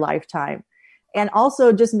anytime in your lifetime. And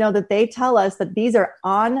also just know that they tell us that these are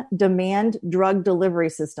on-demand drug delivery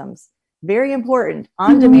systems. Very important.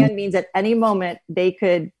 On-demand means at any moment they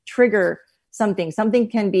could trigger something. Something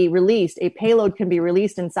can be released. A payload can be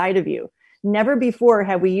released inside of you. Never before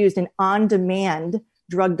have we used an on-demand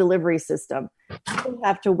drug delivery system. People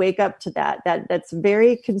have to wake up to that. That's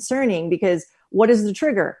very concerning because what is the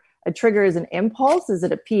trigger? A trigger is an impulse. Is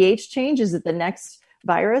it a pH change? Is it the next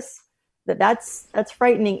virus? That's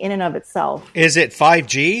frightening in and of itself. Is it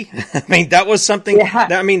 5G? I mean, that was something. Yeah.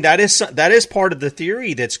 That is part of the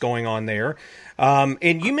theory that's going on there.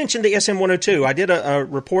 And you mentioned the SM-102. I did a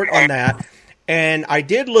report on that, and I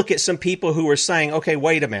did look at some people who were saying, "Okay,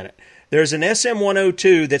 wait a minute. There's an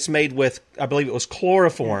SM-102 that's made with, I believe it was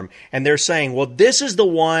chloroform, and they're saying, well, this is the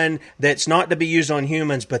one that's not to be used on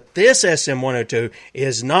humans, but this SM-102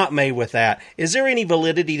 is not made with that." Is there any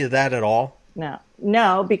validity to that at all?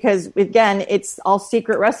 No, because again, it's all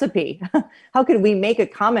secret recipe. How could we make a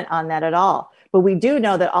comment on that at all? But we do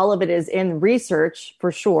know that all of it is in research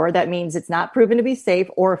for sure. That means it's not proven to be safe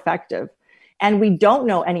or effective. And we don't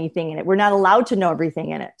know anything in it. We're not allowed to know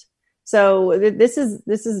everything in it. So this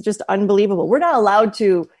is just unbelievable. We're not allowed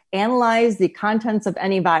to analyze the contents of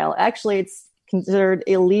any vial. Actually, it's considered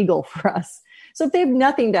illegal for us. So if they have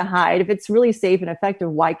nothing to hide, if it's really safe and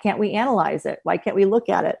effective, why can't we analyze it? Why can't we look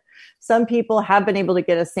at it? Some people have been able to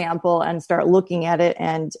get a sample and start looking at it.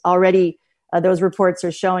 And already those reports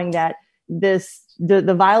are showing that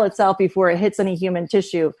the vial itself, before it hits any human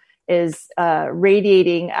tissue, is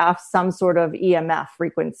radiating off some sort of EMF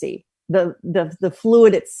frequency. The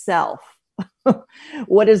fluid itself.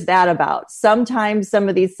 What is that about? Sometimes some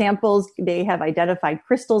of these samples, they have identified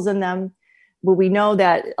crystals in them, but we know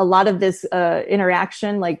that a lot of this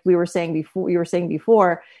interaction, like you were saying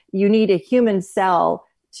before, you need a human cell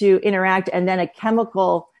to interact, and then a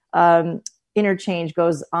chemical interchange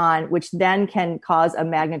goes on, which then can cause a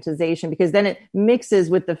magnetization, because then it mixes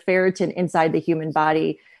with the ferritin inside the human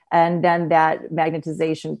body, and then that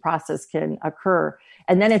magnetization process can occur.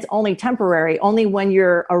 And then it's only temporary. Only when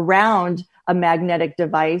you're around a magnetic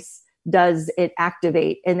device does it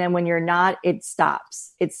activate. And then when you're not, it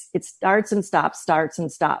stops. It starts and stops, starts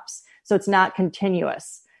and stops. So it's not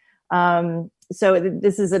continuous. so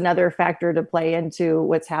this is another factor to play into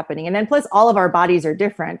what's happening. And then plus all of our bodies are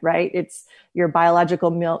different, right? It's your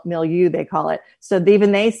biological milieu, they call it. So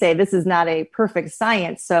even they say this is not a perfect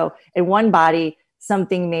science. So in one body,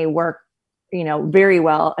 something may work, very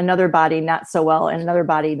well, another body not so well, and another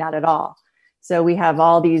body not at all. So we have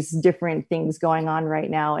all these different things going on right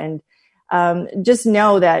now. And just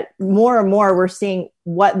know that more and more we're seeing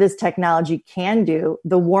what this technology can do,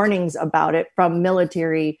 the warnings about it from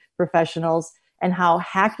military professionals, and how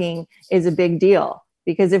hacking is a big deal.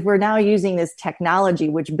 Because if we're now using this technology,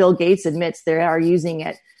 which Bill Gates admits they are using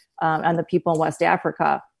it on the people in West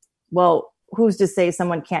Africa, well, who's to say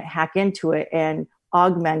someone can't hack into it and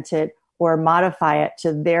augment it or modify it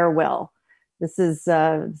to their will? This is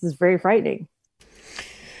very frightening.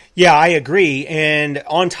 Yeah, I agree. And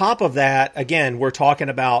on top of that, again, we're talking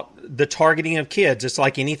about the targeting of kids. It's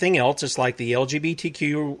like anything else. It's like the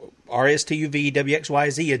LGBTQ, RSTUV,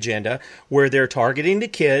 WXYZ agenda, where they're targeting the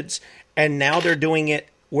kids, and now they're doing it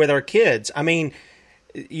with our kids. I mean,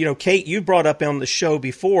 Kate, you brought up on the show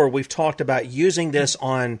before, we've talked about using this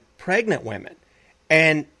on pregnant women.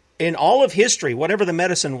 And in all of history, whatever the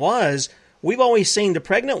medicine was, we've always seen the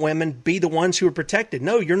pregnant women be the ones who are protected.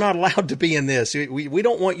 No, you're not allowed to be in this. We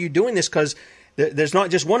don't want you doing this because there's not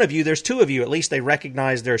just one of you, there's two of you. At least they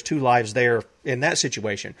recognize there's two lives there in that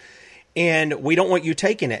situation. And we don't want you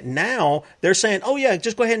taking it. Now they're saying, oh, yeah,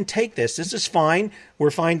 just go ahead and take this. This is fine.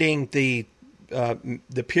 We're finding the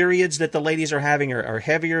periods that the ladies are having are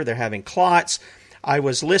heavier. They're having clots. I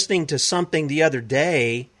was listening to something the other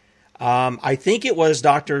day. I think it was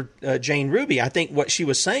Dr. Jane Ruby. I think what she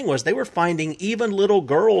was saying was they were finding even little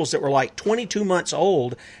girls that were like 22 months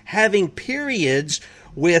old having periods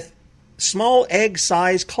with small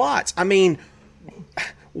egg-sized clots. I mean,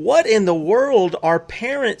 what in the world are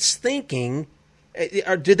parents thinking?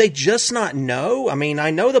 Do they just not know? I mean, I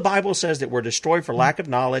know the Bible says that we're destroyed for lack of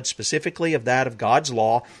knowledge, specifically of that of God's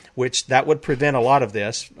law, which that would prevent a lot of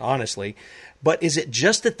this, honestly. But is it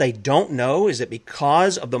just that they don't know? Is it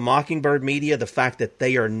because of the Mockingbird media, the fact that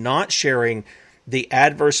they are not sharing the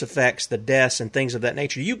adverse effects, the deaths, and things of that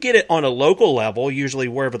nature? You get it on a local level, usually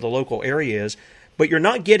wherever the local area is, but you're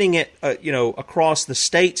not getting it, across the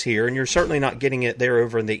states here, and you're certainly not getting it there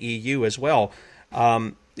over in the EU as well.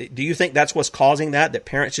 Do you think that's what's causing that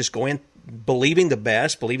parents just go in believing the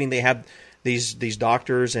best, believing they have these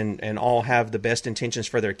doctors and all have the best intentions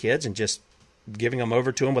for their kids and just giving them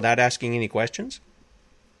over to them without asking any questions?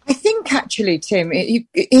 I think actually, Tim,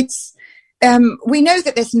 it's we know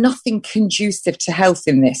that there's nothing conducive to health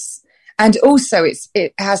in this. And also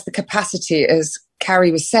it has the capacity, as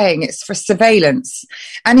Carrie was saying, it's for surveillance.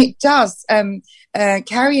 And it does.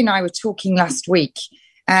 Carrie and I were talking last week,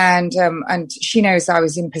 and she knows I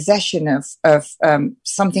was in possession of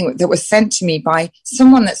something that was sent to me by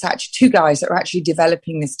someone that's actually two guys that are actually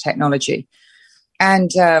developing this technology.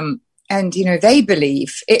 And they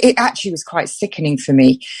believe, it actually was quite sickening for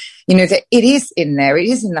me, that it is in there, it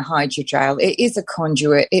is in the hydrogel, it is a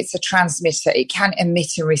conduit, it's a transmitter, it can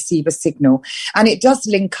emit and receive a signal, and it does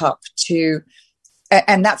link up to,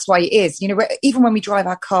 and that's why it is, even when we drive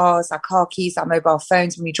our cars, our car keys, our mobile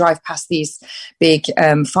phones, when we drive past these big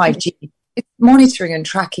 5G, it's monitoring and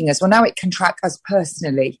tracking us. Well, now it can track us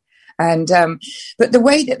personally. And but the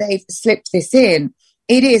way that they've slipped this in,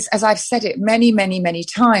 it is, as I've said it many, many, many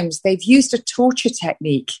times, they've used a torture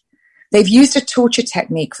technique. They've used a torture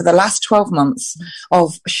technique for the last 12 months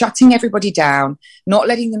of shutting everybody down, not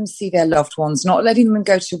letting them see their loved ones, not letting them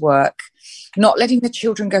go to work, not letting the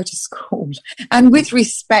children go to school. And with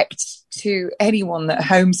respect to anyone that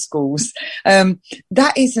homeschools,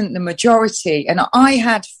 that isn't the majority. And I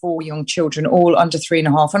had 4 young children, all under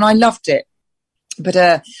 3.5, and I loved it. But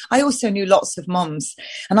I also knew lots of mums.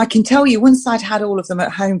 And I can tell you, once I'd had all of them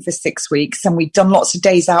at home for 6 weeks and we'd done lots of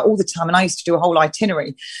days out all the time, and I used to do a whole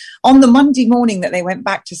itinerary, on the Monday morning that they went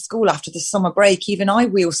back to school after the summer break, even I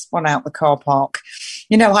wheel spun out the car park.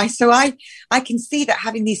 I can see that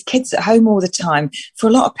having these kids at home all the time for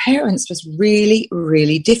a lot of parents was really,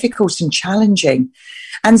 really difficult and challenging.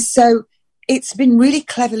 And so it's been really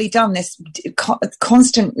cleverly done, this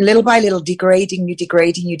constant, little by little, degrading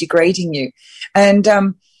you.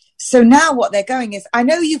 And so now what they're going is, I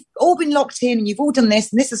know you've all been locked in and you've all done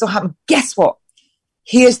this and this has all happened. Guess what?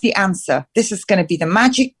 Here's the answer. This is going to be the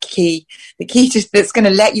magic key, that's going to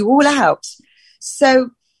let you all out. So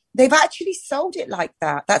they've actually sold it like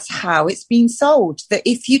that. That's how it's been sold, that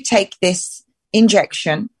if you take this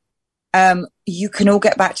injection, you can all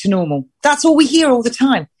get back to normal. That's all we hear all the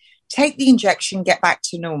time. Take the injection, get back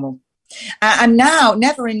to normal. And now,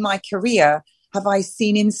 never in my career have I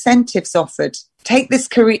seen incentives offered Take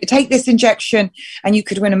this injection and you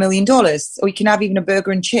could win $1 million, or you can have even a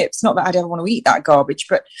burger and chips. Not that I'd ever want to eat that garbage,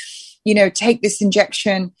 but, take this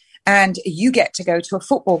injection and you get to go to a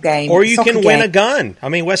football game. Or you can win a gun. I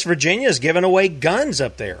mean, West Virginia is giving away guns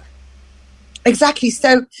up there. Exactly.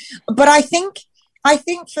 So, but I think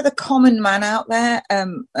for the common man out there,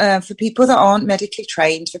 for people that aren't medically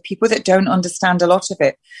trained, for people that don't understand a lot of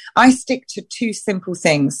it, I stick to two simple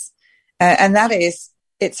things. And that is,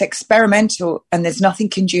 it's experimental and there's nothing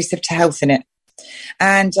conducive to health in it.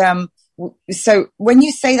 And so when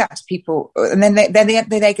you say that to people, and then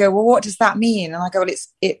they go, well, what does that mean? And I go, well,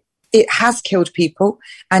 it has killed people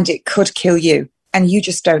and it could kill you. And you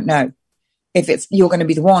just don't know if you're going to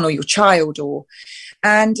be the one or your child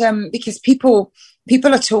because people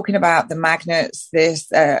are talking about the magnets,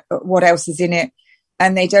 what else is in it,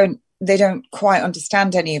 and they don't quite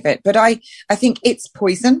understand any of it. But I think it's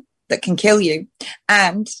poison that can kill you,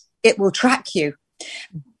 and it will track you.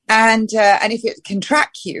 And if it can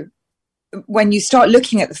track you, when you start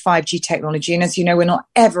looking at the 5G technology, and as you know, we're not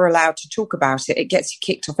ever allowed to talk about it, it gets you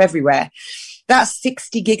kicked off everywhere. That's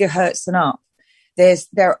 60 gigahertz and up.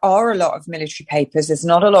 There are a lot of military papers. There's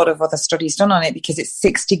not a lot of other studies done on it because it's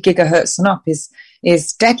 60 gigahertz and up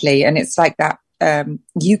is deadly. And it's like that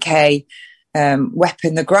UK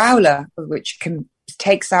weapon, the Growler, which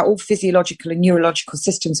takes out all physiological and neurological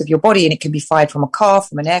systems of your body, and it can be fired from a car,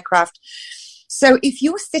 from an aircraft. So if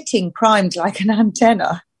you're sitting primed like an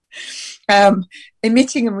antenna,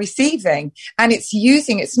 emitting and receiving, and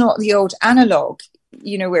it's not the old analog,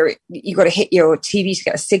 where you got to hit your TV to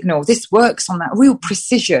get a signal. This works on that real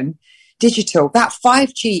precision digital. That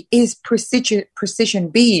 5G is precision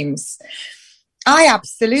beams. I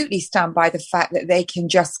absolutely stand by the fact that they can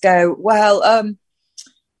just go, well,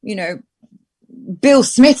 Bill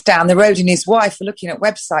Smith down the road and his wife are looking at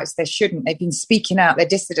websites they shouldn't. They've been speaking out their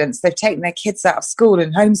dissidents. They've taken their kids out of school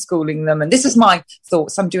and homeschooling them. And this is my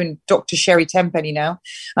thoughts. I'm doing Dr. Sherry Tenpenny now.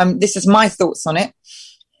 This is my thoughts on it.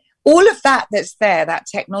 All of that's there, that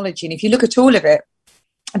technology. And if you look at all of it,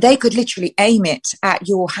 they could literally aim it at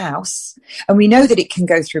your house. And we know that it can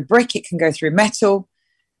go through brick, it can go through metal.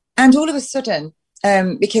 And all of a sudden,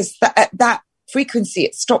 because that frequency,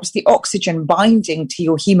 it stops the oxygen binding to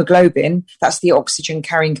your hemoglobin. That's the oxygen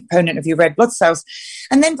carrying component of your red blood cells.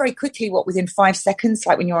 And then very quickly, within 5 seconds,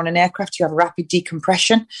 like when you're on an aircraft, you have a rapid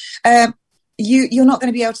decompression. You're not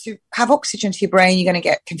going to be able to have oxygen to your brain. You're going to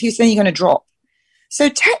get confused, then you're going to drop. So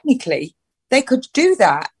technically, they could do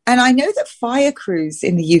that. And I know that fire crews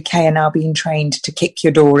in the UK are now being trained to kick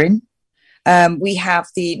your door in. We have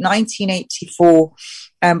the 1984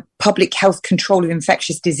 Public Health Control of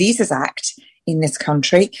Infectious Diseases Act in this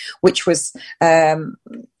country, which was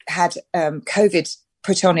had COVID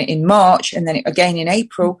put on it in March and then again in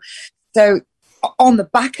April. So on the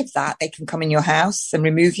back of that, they can come in your house and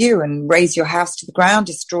remove you and raise your house to the ground,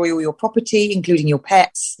 destroy all your property, including your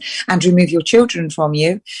pets, and remove your children from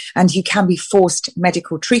you. And you can be forced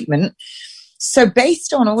medical treatment. So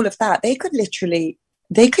based on all of that, they could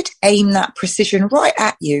aim that precision right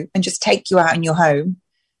at you and just take you out in your home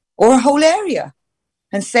or a whole area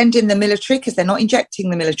and send in the military, because they're not injecting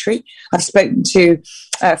the military. I've spoken to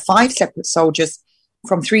 5 separate soldiers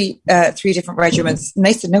from three different regiments, and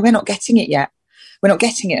they said, no, we're not getting it yet. We're not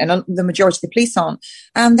getting it, and the majority of the police aren't.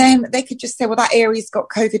 And then they could just say, well, that area's got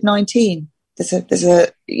COVID-19.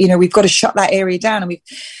 We've got to shut that area down.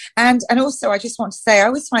 And also, I just want to say, I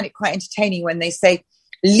always find it quite entertaining when they say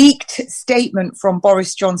leaked statement from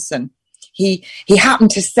Boris Johnson. He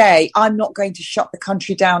happened to say, I'm not going to shut the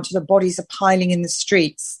country down till the bodies are piling in the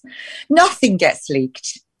streets. Nothing gets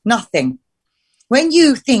leaked. Nothing. When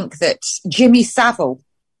you think that Jimmy Savile,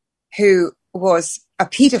 who was a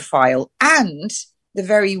paedophile, and the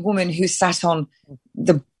very woman who sat on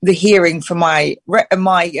the hearing for my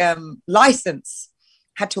license,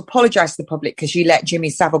 had to apologise to the public because she let Jimmy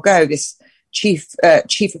Savile go, this chief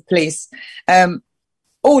of police,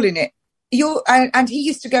 all in it. And he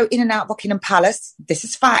used to go in and out of Buckingham Palace. This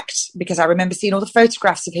is fact, because I remember seeing all the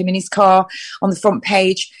photographs of him in his car on the front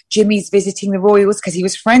page. Jimmy's visiting the royals because he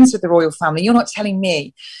was friends with the royal family. You're not telling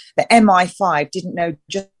me that MI5 didn't know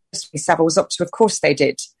just what Savile was up to. Of course they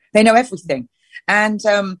did. They know everything. And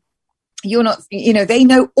they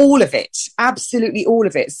know all of it, absolutely all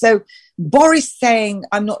of it. So Boris saying,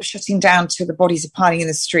 I'm not shutting down till the bodies are piling in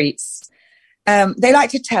the streets. They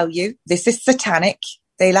like to tell you this is satanic.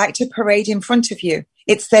 They like to parade in front of you.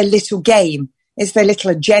 It's their little game. It's their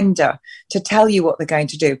little agenda to tell you what they're going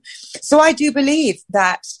to do. So I do believe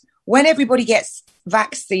that when everybody gets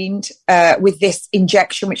vaccinated with this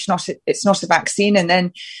injection, which it's not a vaccine, and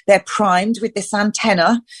then they're primed with this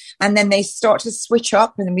antenna, and then they start to switch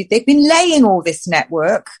up, and they've been laying all this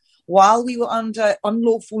network while we were under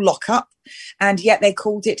unlawful lockup, and yet they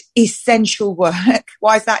called it essential work.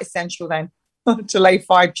 Why is that essential then? To lay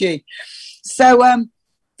 5G. So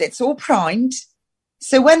it's all primed.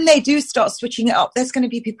 So when they do start switching it up, there's going to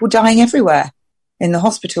be people dying everywhere. In the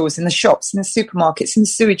hospitals, in the shops, in the supermarkets, in the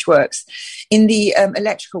sewage works, in the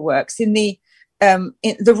electrical works, in the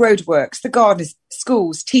road works, the gardeners,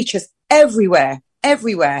 schools, teachers, everywhere.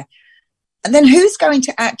 And then who's going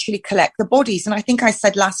to actually collect the bodies? And I think I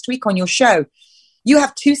said last week on your show, you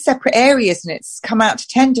have two separate areas, and it's come out to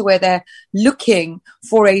tender where they're looking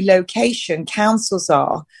for a location, councils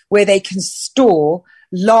are, where they can store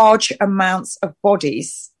large amounts of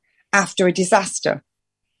bodies after a disaster.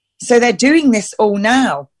 So they're doing this all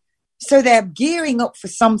now. So they're gearing up for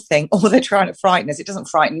something, or they're trying to frighten us. It doesn't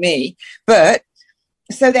frighten me. But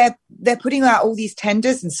so they're putting out all these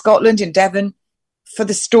tenders in Scotland, in Devon, for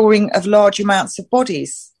the storing of large amounts of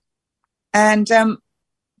bodies. And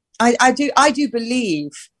I do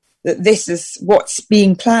believe that this is what's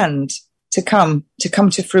being planned to come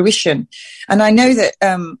to fruition. And I know that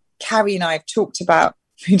Carrie and I have talked about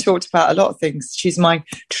a lot of things. She's my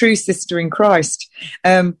true sister in Christ.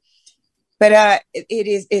 But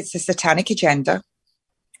it's a satanic agenda.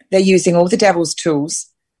 They're using all the devil's tools,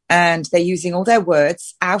 and they're using all their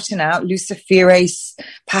words out and out. Luciferase,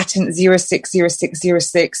 patent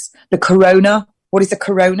 060606. The corona. What is a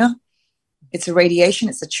corona? It's a radiation.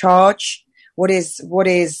 It's a charge. What is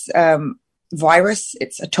virus?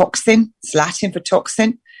 It's a toxin. It's Latin for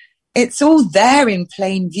toxin. It's all there in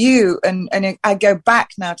plain view. And I go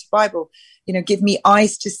back now to Bible. Give me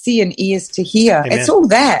eyes to see and ears to hear. Amen. It's all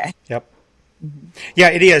there. Yep. Yeah,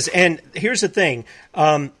 it is. And here's the thing.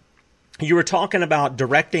 You were talking about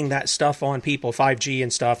directing that stuff on people, 5G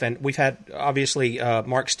and stuff. And we've had, obviously,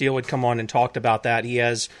 Mark Steele had come on and talked about that. He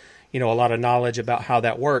has, a lot of knowledge about how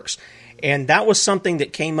that works. And that was something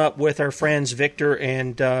that came up with our friends Victor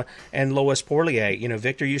and Lois Porlier.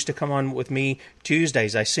 Victor used to come on with me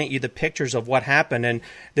Tuesdays. I sent you the pictures of what happened, and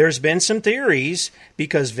there's been some theories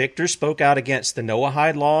because Victor spoke out against the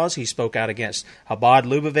Noahide laws. He spoke out against Chabad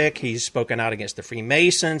Lubavitch. He's spoken out against the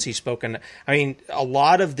Freemasons. A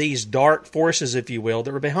lot of these dark forces, if you will,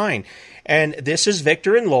 that were behind. And this is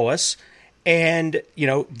Victor and Lois. And,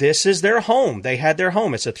 this is their home. They had their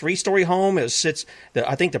home. It's a 3-story home.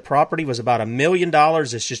 I think the property was about $1 million.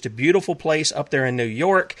 It's just a beautiful place up there in New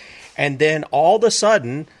York. And then all of a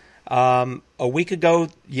sudden, a week ago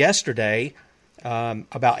yesterday,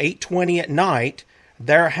 about 8:20 at night,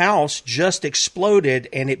 their house just exploded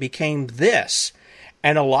and it became this.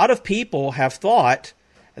 And a lot of people have thought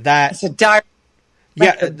that... It's a dark...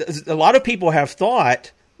 Yeah, a lot of people have thought...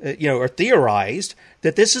 or theorized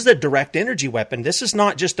that this is a direct energy weapon. This is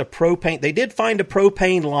not just a propane. They did find a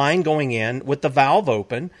propane line going in with the valve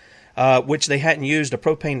open, which they hadn't used a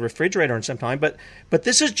propane refrigerator in some time. But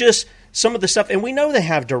this is just some of the stuff. And we know they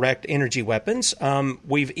have direct energy weapons.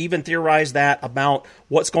 We've even theorized that about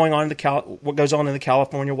what's going on what goes on in the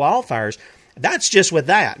California wildfires. That's just with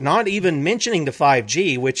that, not even mentioning the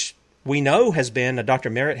 5G, which we know has been, Dr.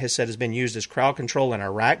 Merritt has said, has been used as crowd control in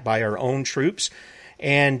Iraq by our own troops.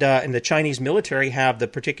 And the Chinese military have the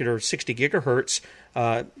particular 60 gigahertz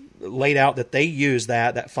laid out that they use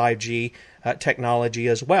that 5G technology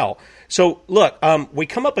as well. So, look, we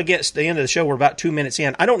come up against the end of the show. We're about 2 minutes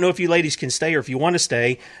in. I don't know if you ladies can stay or if you want to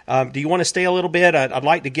stay. Do you want to stay a little bit? I'd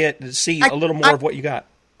like to see a little more of what you got.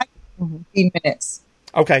 15 minutes.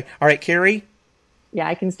 Okay. All right, Carrie? Yeah,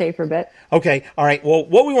 I can stay for a bit. Okay. All right. Well,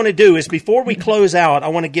 what we want to do is before we close out, I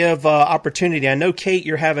want to give opportunity. I know, Kate,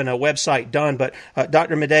 you're having a website done, but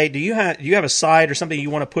Dr. Madej, do you have a site or something you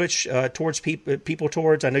want to push towards people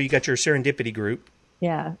towards? I know you got your Serendipity group.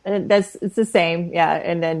 Yeah, it's the same. Yeah,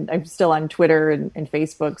 and then I'm still on Twitter and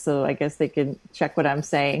Facebook, so I guess they can check what I'm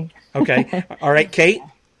saying. Okay. All right, Kate,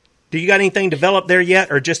 do you got anything developed there yet,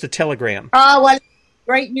 or just a telegram? Well.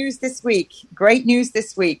 Great news this week.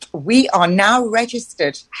 We are now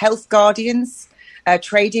registered Health Guardians,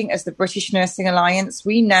 trading as the British Nursing Alliance.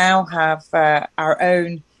 We now have our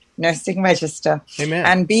own nursing register. Amen.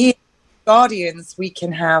 And being guardians, we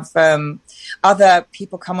can have other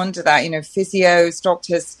people come under that, physios,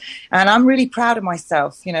 doctors. And I'm really proud of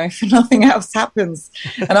myself, if nothing else happens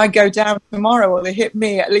and I go down tomorrow or they hit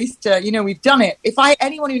me, at least, we've done it.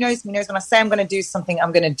 Anyone who knows me knows when I say I'm going to do something,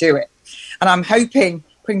 I'm going to do it. And I'm hoping,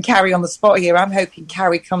 putting Carrie on the spot here, I'm hoping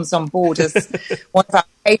Carrie comes on board as one of our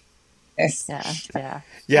patients. Yeah.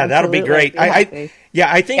 Yeah, that'll be great. I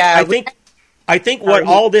I think what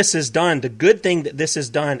all this has done, the good thing that this has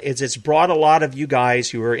done, is it's brought a lot of you guys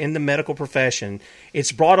who are in the medical profession,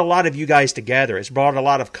 it's brought a lot of you guys together. It's brought a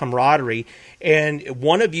lot of camaraderie. And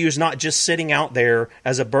one of you is not just sitting out there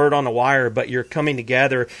as a bird on a wire, but you're coming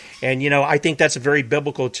together. And, I think that's very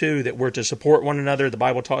biblical, too, that we're to support one another. The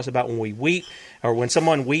Bible talks about when we weep, or when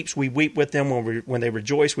someone weeps, we weep with them. When they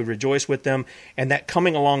rejoice, we rejoice with them. And that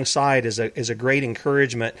coming alongside is a great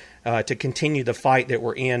encouragement to continue the fight that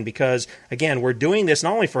we're in, because, again, we're doing this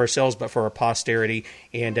not only for ourselves, but for our posterity.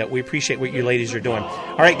 And we appreciate what you ladies are doing.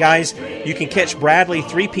 All right, guys, you can catch Bradley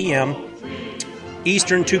 3 p.m.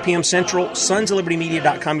 Eastern, 2 p.m. Central,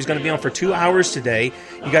 sonsoflibertymedia.com. He's going to be on for 2 hours today.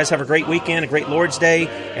 You guys have a great weekend, a great Lord's Day,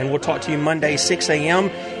 and we'll talk to you Monday, 6 a.m.,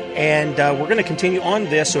 and we're going to continue on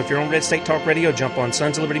this, so if you're on Red State Talk Radio, jump on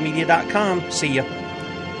sonsoflibertymedia.com. See ya.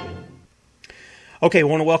 Okay, I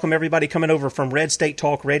want to welcome everybody coming over from Red State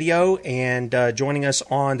Talk Radio and joining us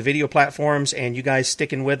on the video platforms, and you guys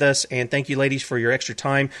sticking with us, and thank you, ladies, for your extra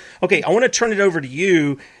time. Okay, I want to turn it over to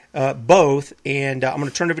you both, and I'm going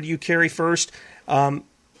to turn it over to you, Carrie, first.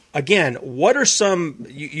 Again, what are some,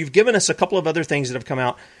 you've given us a couple of other things that have come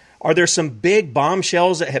out. Are there some big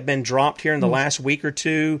bombshells that have been dropped here in the last week or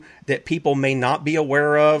two that people may not be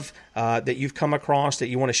aware of, that you've come across that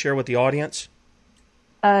you want to share with the audience?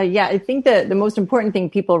 Yeah, I think that the most important thing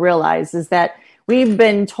people realize is that we've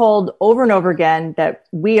been told over and over again that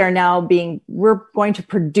we're going to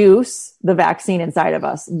produce the vaccine inside of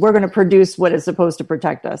us. We're going to produce what is supposed to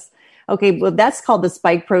protect us. Okay, well, that's called the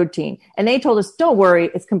spike protein. And they told us, don't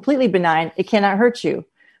worry, it's completely benign. It cannot hurt you.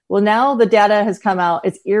 Well, now the data has come out.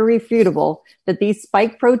 It's irrefutable that these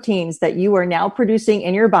spike proteins that you are now producing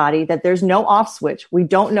in your body, that there's no off switch. We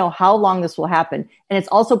don't know how long this will happen. And it's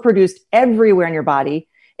also produced everywhere in your body,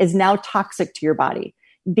 is now toxic to your body.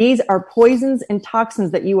 These are poisons and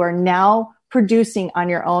toxins that you are now producing on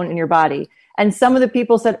your own in your body. And some of the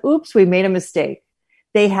people said, oops, we made a mistake.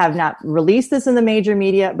 They have not released this in the major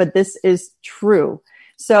media, but this is true.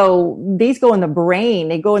 So these go in the brain,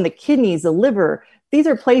 they go in the kidneys, the liver. These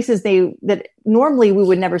are places that normally we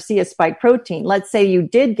would never see a spike protein. Let's say you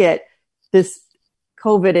did get this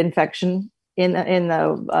COVID infection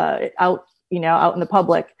out in the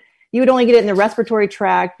public. You would only get it in the respiratory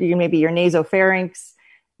tract, maybe your nasopharynx.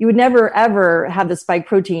 You would never, ever have the spike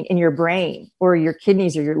protein in your brain or your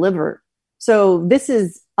kidneys or your liver. So this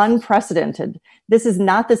is unprecedented. This is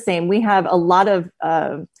not the same. We have a lot of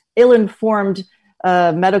ill-informed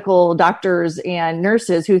medical doctors and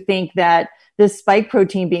nurses who think that this spike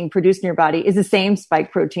protein being produced in your body is the same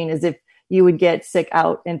spike protein as if you would get sick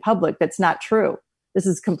out in public. That's not true. This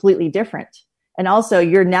is completely different. And also,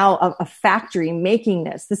 you're now a factory making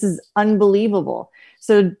this. This is unbelievable.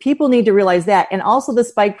 So people need to realize that. And also, the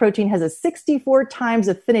spike protein has a 64 times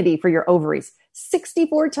affinity for your ovaries.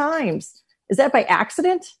 64 times. Is that by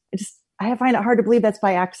accident? I find it hard to believe that's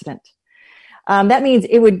by accident. That means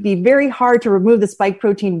it would be very hard to remove the spike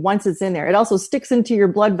protein once it's in there. It also sticks into your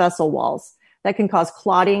blood vessel walls. That can cause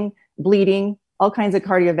clotting, bleeding, all kinds of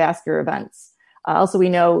cardiovascular events. Also, we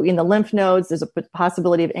know in the lymph nodes, there's a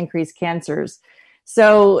possibility of increased cancers.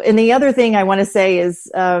 So, and the other thing I want to say is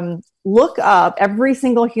look up, every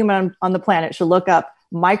single human on the planet should look up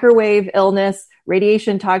microwave illness,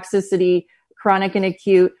 radiation toxicity, chronic and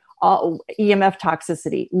acute, EMF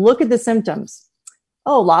toxicity. Look at the symptoms.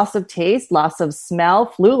 Oh, loss of taste, loss of smell,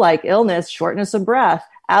 flu-like illness, shortness of breath,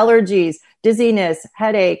 allergies, dizziness,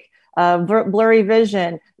 headache, blurry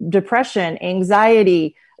vision, depression,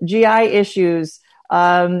 anxiety, GI issues,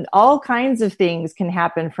 all kinds of things can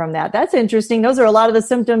happen from that. That's interesting. Those are a lot of the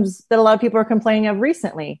symptoms that a lot of people are complaining of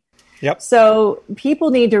recently. Yep. So people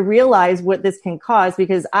need to realize what this can cause,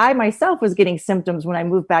 because I myself was getting symptoms when I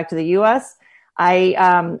moved back to the U.S.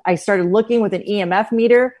 I started looking with an EMF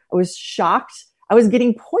meter. I was shocked. I was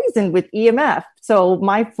getting poisoned with EMF. So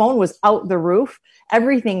my phone was out the roof,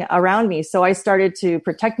 everything around me. So I started to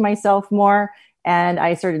protect myself more, and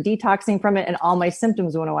I started detoxing from it, and all my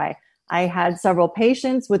symptoms went away. I had several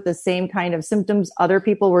patients with the same kind of symptoms other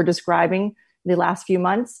people were describing the last few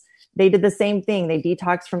months. They did the same thing. They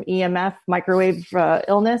detoxed from EMF, microwave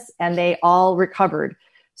illness, and they all recovered.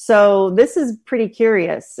 So this is pretty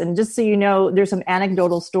curious. And just so you know, there's some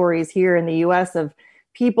anecdotal stories here in the U.S. of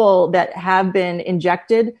people that have been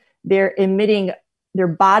injected. Their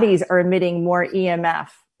bodies are emitting more EMF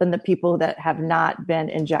than the people that have not been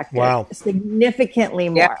injected. Wow. Significantly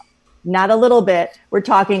more. Yeah. Not a little bit. We're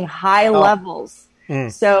talking high levels.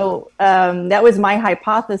 So that was my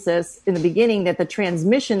hypothesis in the beginning, that the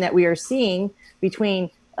transmission that we are seeing between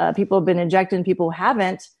people who have been injected and people who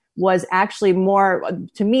haven't was actually more,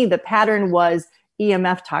 to me, the pattern was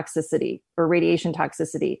EMF toxicity or radiation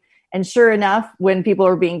toxicity. And sure enough, when people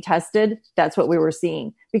were being tested, that's what we were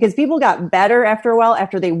seeing, because people got better after a while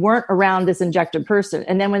after they weren't around this injected person.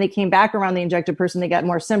 And then when they came back around the injected person, they got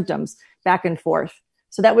more symptoms back and forth.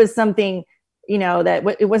 So that was something,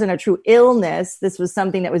 that it wasn't a true illness. This was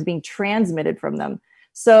something that was being transmitted from them.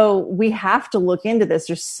 So we have to look into this.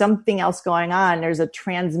 There's something else going on. There's a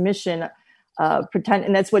transmission,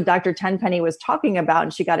 and that's what Dr. Tenpenny was talking about,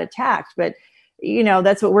 and she got attacked. But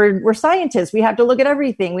that's what we're scientists. We have to look at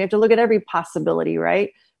everything. We have to look at every possibility,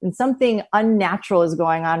 right? And something unnatural is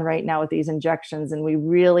going on right now with these injections, and we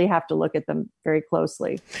really have to look at them very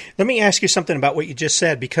closely. Let me ask you something about what you just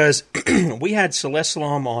said, because we had Celeste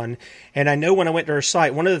Salam on, and I know when I went to her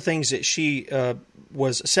site, one of the things that she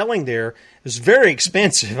was selling there was very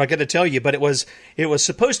expensive, I got to tell you, but it was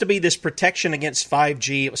supposed to be this protection against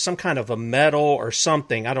 5G. It was some kind of a metal or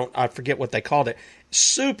something. I forget what they called it.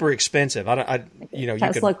 Super expensive.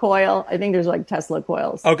 Tesla coil. I think there's like Tesla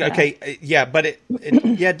coils. Okay. Yeah, but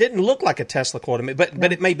it didn't look like a Tesla coil to me,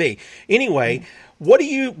 but it may be. Anyway, what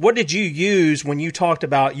did you use when you talked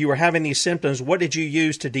about you were having these symptoms? What did you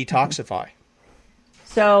use to detoxify?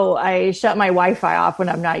 So I shut my Wi-Fi off when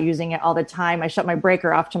I'm not using it all the time. I shut my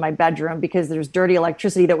breaker off to my bedroom because there's dirty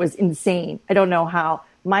electricity that was insane. I don't know how.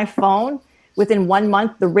 My phone, within 1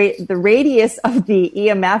 month, the radius of the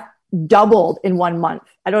EMF doubled in 1 month.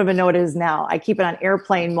 I don't even know what it is now. I keep it on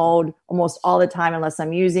airplane mode almost all the time unless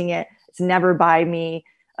I'm using it. It's never by me.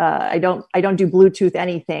 I don't do Bluetooth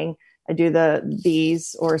anything. I do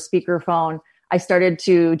these or speakerphone. I started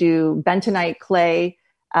to do bentonite clay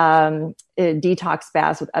detox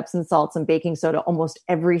baths with Epsom salts and baking soda almost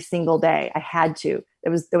every single day. I had to. It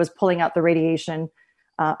was pulling out the radiation.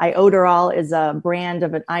 Iodoral is a brand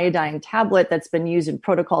of an iodine tablet that's been used in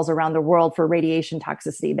protocols around the world for radiation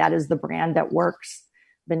toxicity. That is the brand that works.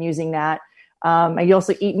 Been using that. I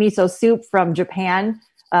also eat miso soup from Japan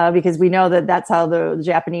because we know that that's how the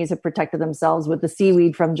Japanese have protected themselves, with the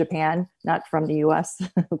seaweed from Japan, not from the U.S.,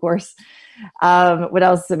 of course. What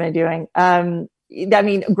else am I doing?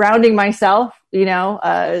 Grounding myself,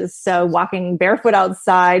 so walking barefoot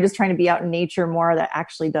outside, just trying to be out in nature more, that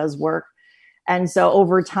actually does work. And so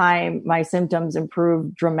over time, my symptoms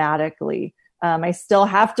improved dramatically. I still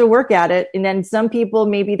have to work at it. And then some people,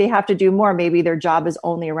 maybe they have to do more. Maybe their job is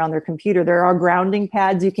only around their computer. There are grounding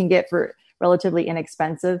pads you can get for relatively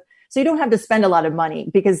inexpensive. So you don't have to spend a lot of money,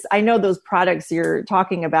 because I know those products you're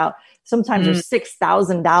talking about sometimes are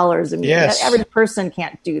 $6,000. And yes. The average person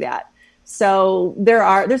can't do that. So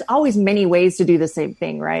there's always many ways to do the same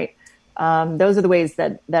thing, right? Those are the ways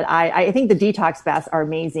that I think the detox baths are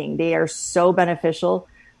amazing. They are so beneficial.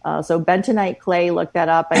 So bentonite clay, look that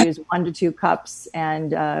up. I use 1 to 2 cups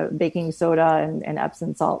and baking soda and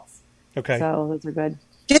Epsom salts. Okay. So those are good.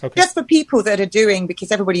 Just for people that are doing, because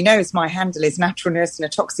everybody knows my handle is Natural Nurse in a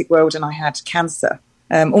Toxic World, and I had cancer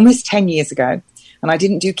almost 10 years ago. And I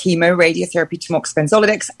didn't do chemo, radiotherapy, tamoxifen,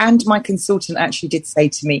 Zoladex. And my consultant actually did say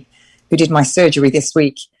to me, who did my surgery this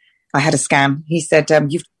week, I had a scan. He said,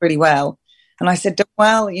 you've done really well. And I said,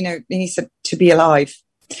 well, and he said, to be alive.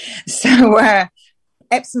 So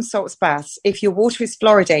Epsom salts baths, if your water is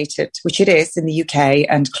fluoridated, which it is in the UK,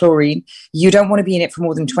 and chlorine, you don't want to be in it for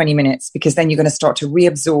more than 20 minutes, because then you're going to start to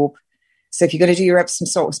reabsorb. So if you're going to do your Epsom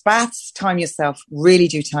salts baths, time yourself, really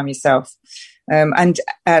do time yourself. And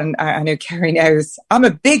I know Carrie knows, I'm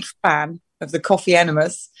a big fan of the coffee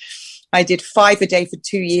enemas. I did 5 a day for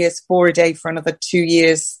 2 years, 4 a day for another 2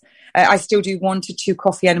 years. I still do 1 to 2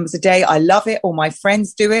 coffee enemas a day. I love it. All my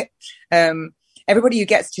friends do it. Everybody who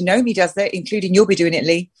gets to know me does it, including you'll be doing it,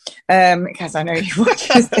 Lee, because I know you watch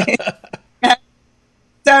this.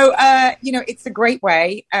 So, it's a great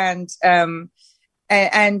way. And I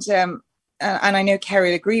know Carrie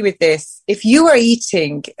will agree with this. If you are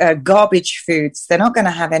eating garbage foods, they're not going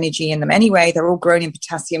to have energy in them anyway. They're all grown in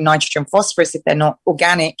potassium, nitrogen, phosphorus. If they're not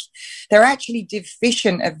organic, they're actually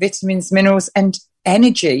deficient of vitamins, minerals, and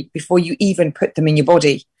energy before you even put them in your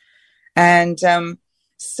body. And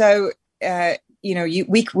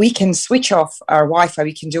we can switch off our Wi-Fi.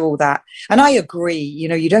 We can do all that. And I agree,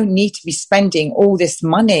 you don't need to be spending all this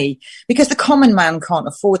money, because the common man can't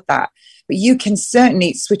afford that. But you can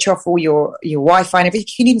certainly switch off all your Wi-Fi and everything.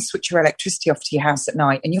 You can even switch your electricity off to your house at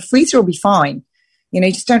night, and your freezer will be fine. You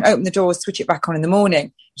just don't open the door, switch it back on in the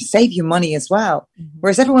morning. To save you money as well. Mm-hmm.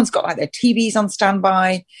 Whereas everyone's got like their TVs on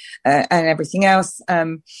standby and everything else.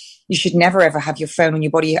 You should never, ever have your phone on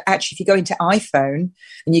your body. Actually, if you go into iPhone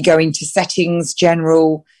and you go into settings,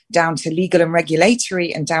 general, down to legal and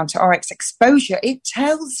regulatory, and down to RX exposure, it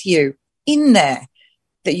tells you in there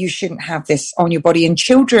that you shouldn't have this on your body. And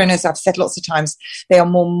children, as I've said lots of times, they are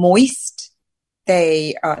more moist.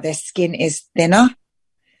 Their skin is thinner.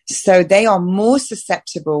 So they are more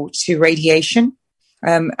susceptible to radiation.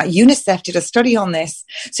 UNICEF did a study on this.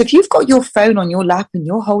 So if you've got your phone on your lap and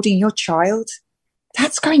you're holding your child,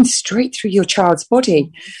 that's going straight through your child's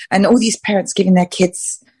body. And all these parents giving their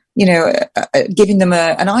kids, giving them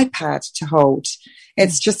an iPad to hold.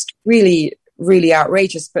 It's just really, really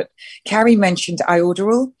outrageous. But Carrie mentioned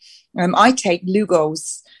Iodorol. I take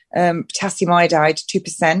Lugol's potassium iodide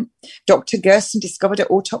 2%. Dr. Gerson discovered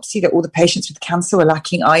at autopsy that all the patients with cancer were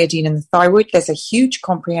lacking iodine in the thyroid. There's a huge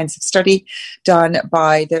comprehensive study done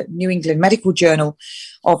by the New England Medical Journal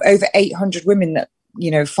of over 800 women that,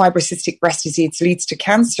 fibrocystic breast disease leads to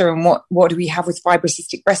cancer. And what do we have with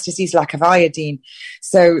fibrocystic breast disease? Lack of iodine.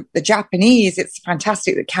 So the Japanese, it's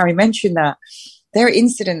fantastic that Carrie mentioned that. Their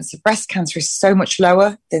incidence of breast cancer is so much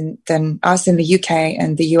lower than us in the UK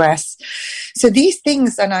and the US. So these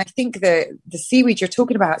things, and I think the seaweed you're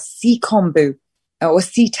talking about, sea kombu or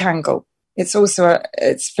sea tangle, it's also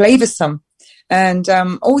it's flavorsome. And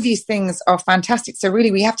all these things are fantastic. So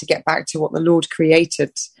really we have to get back to what the Lord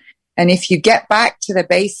created. And if you get back to the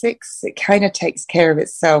basics, it kind of takes care of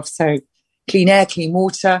itself. So clean air, clean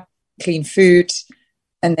water, clean food,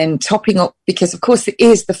 and then topping up, because of course it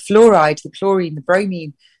is the fluoride, the chlorine, the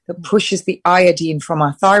bromine that pushes the iodine from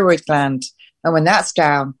our thyroid gland. And when that's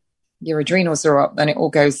down, your adrenals are up and it all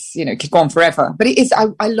goes, could go on forever. But it is,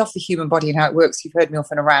 I love the human body and how it works. You've heard me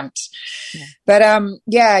often a rant. Yeah. But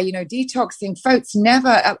detoxing, folks,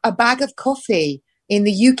 never, a bag of coffee in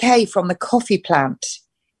the UK from the coffee plant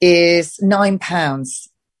is £9.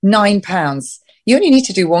 £9. You only need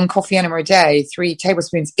to do one coffee enema a day, 3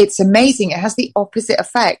 tablespoons. It's amazing. It has the opposite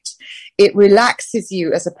effect. It relaxes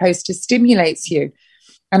you as opposed to stimulates you.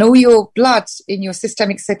 And all your blood in your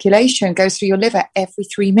systemic circulation goes through your liver every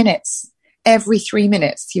 3 minutes. Every 3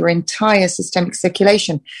 minutes, your entire systemic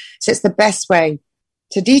circulation. So it's the best way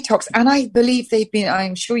to detox. And I believe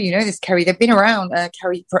I'm sure you know this, Carrie, they've been around,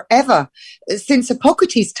 Carrie, forever. Since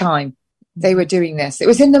Hippocrates' time. They were doing this. It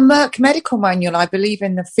was in the Merck Medical Manual, I believe,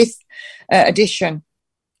 in the 5th edition,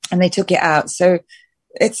 and they took it out. So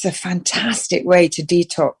it's a fantastic way to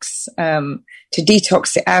detox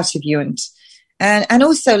it out of you. And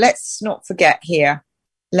also, let's not forget here,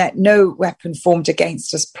 let no weapon formed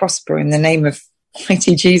against us prosper in the name of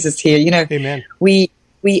mighty Jesus here. Amen. We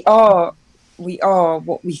are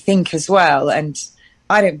what we think as well. And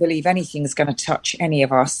I don't believe anything's going to touch any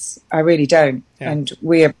of us. I really don't. Yeah. And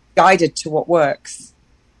we're guided to what works.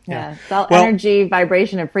 Yeah. It's all energy,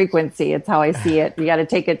 vibration, and frequency. It's how I see it. You got to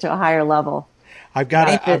take it to a higher level. I've got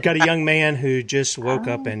a young man who just woke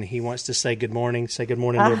up and he wants to say good morning. Say good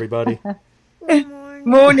morning to everybody.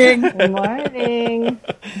 Morning. Good morning.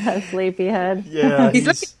 Sleepyhead. Yeah.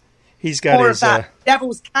 He's got more his of that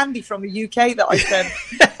devil's candy from the UK that I said.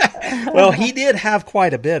 Well, he did have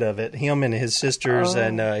quite a bit of it, him and his sisters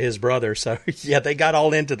and his brother. So, yeah, they got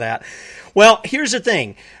all into that. Well, here's the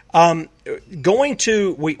thing.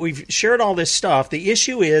 We've shared all this stuff. The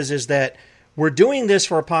issue is that we're doing this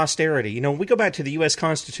for posterity. We go back to the U.S.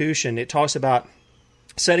 Constitution. It talks about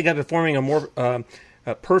setting up and forming a more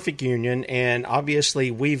perfect union. And obviously,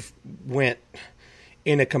 we've went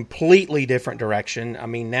in a completely different direction. I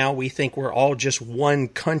mean, now we think we're all just one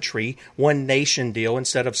country, one nation deal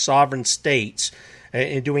instead of sovereign states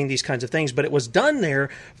and doing these kinds of things. But it was done there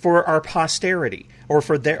for our posterity or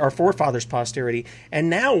for our forefathers' posterity. And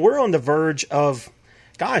now we're on the verge of,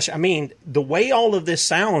 the way all of this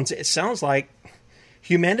sounds, it sounds like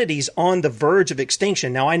humanity's on the verge of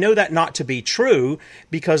extinction. Now, I know that not to be true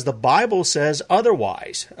because the Bible says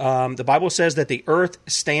otherwise. The Bible says that the earth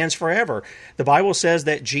stands forever. The Bible says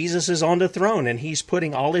that Jesus is on the throne and he's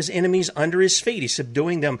putting all his enemies under his feet. He's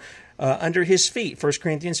subduing them under his feet, 1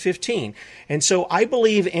 Corinthians 15. And so I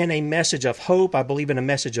believe in a message of hope. I believe in a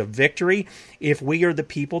message of victory if we are the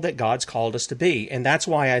people that God's called us to be. And that's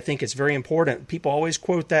why I think it's very important. People always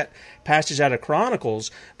quote that passage out of Chronicles,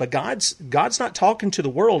 but God's not talking to the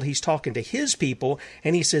world. He's talking to his people.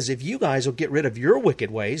 And he says, if you guys will get rid of your wicked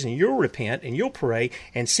ways and you'll repent and you'll pray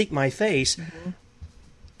and seek my face,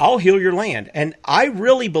 I'll heal your land. And I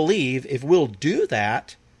really believe if we'll do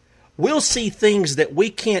that, we'll see things that we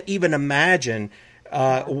can't even imagine.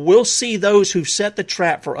 We'll see those who've set the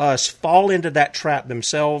trap for us fall into that trap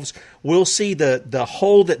themselves. We'll see the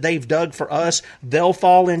hole that they've dug for us. They'll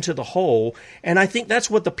fall into the hole. And I think that's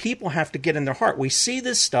what the people have to get in their heart. We see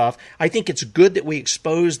this stuff. I think it's good that we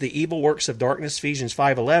expose the evil works of darkness, Ephesians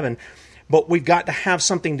 5:11. But we've got to have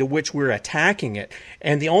something to which we're attacking it.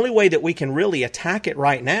 And the only way that we can really attack it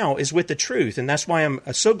right now is with the truth. And that's why I'm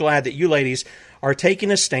so glad that you ladies are taking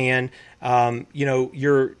a stand.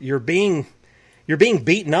 You're being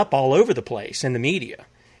beaten up all over the place in the media.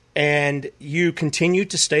 and you continue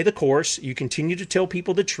to stay the course. You continue to tell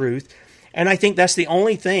people the truth. And I think that's the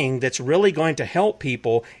only thing that's really going to help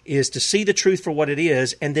people is to see the truth for what it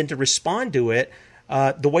is and then to respond to it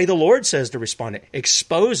the way the Lord says to respond to it.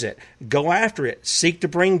 Expose it. Go after it. Seek to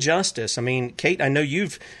bring justice. I mean, Kate, I know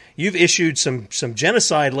you've issued some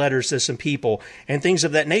genocide letters to some people and things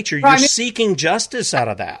of that nature. You're seeking justice out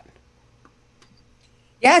of that.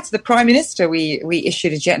 Yeah, to the Prime Minister. We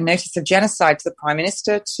issued a notice of genocide to the Prime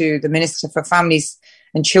Minister, to the Minister for Families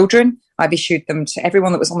and Children. I've issued them to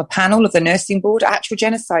everyone that was on the panel of the nursing board, actual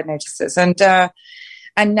genocide notices.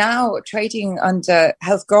 And now trading under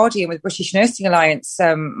Health Guardian with British Nursing Alliance,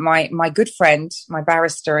 my good friend, my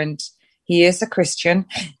barrister, and he is a Christian.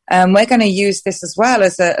 We're going to use this as well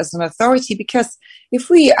as an authority, because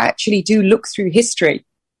if we actually do look through history,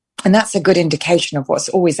 and that's a good indication of what's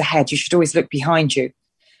always ahead, you should always look behind you.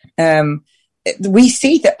 We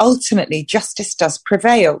see that ultimately justice does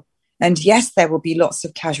prevail. And yes, there will be lots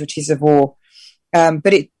of casualties of war,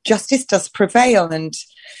 but justice does prevail. And,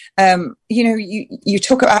 you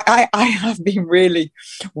talk about, I have been really,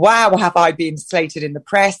 wow, have I been slated in the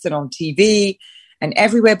press and on TV and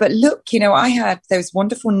everywhere. But look, I had those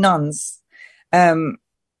wonderful nuns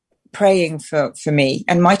praying for me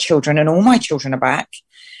and my children, and all my children are back.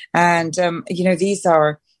 And, these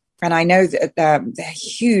are, and I know that they're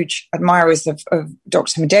huge admirers of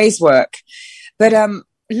Dr. Madej's work. But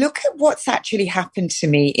look at what's actually happened to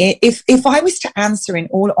me. If I was to answer in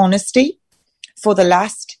all honesty for the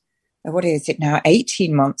last,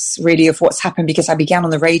 18 months, really, of what's happened, because I began on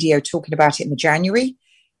the radio talking about it in the January,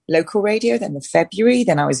 local radio, then the February,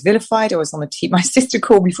 then I was vilified. I was on the TV. My sister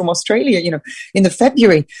called me from Australia, in the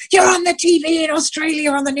February. You're on the TV in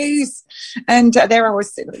Australia, on the news. And there I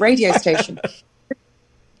was at the radio station.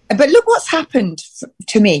 But look what's happened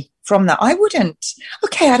to me from that. I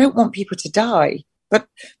don't want people to die, but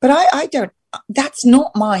I don't, that's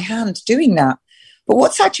not my hand doing that. But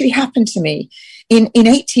what's actually happened to me in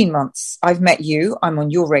 18 months, I've met you, I'm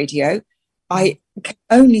on your radio. I can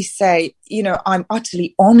only say, I'm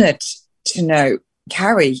utterly honored to know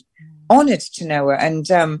Carrie, honored to know her. And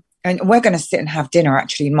we're going to sit and have dinner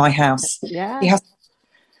actually in my house. Yeah.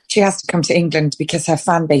 She has to come to England because her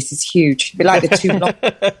fan base is huge. It'd be like the two.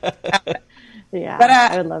 Yeah, but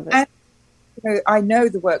I would love it. I know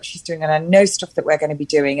the work she's doing, and I know stuff that we're going to be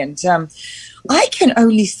doing. And I can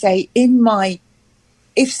only say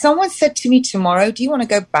if someone said to me tomorrow, do you want to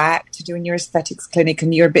go back to doing your aesthetics clinic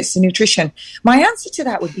and your bits of nutrition? My answer to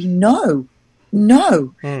that would be no,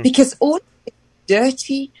 because all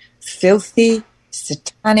dirty, filthy,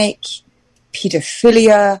 satanic,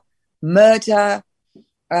 pedophilia, murder,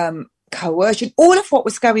 coercion, all of what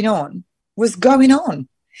was going on.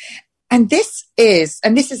 And this is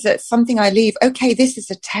something I leave. Okay, this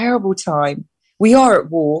is a terrible time. We are at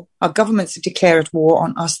war. Our governments have declared war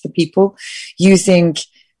on us, the people, using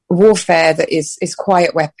warfare that is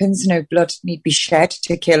quiet weapons. No blood need be shed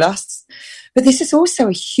to kill us. But this is also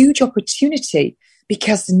a huge opportunity,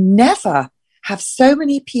 because never have so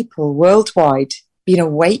many people worldwide been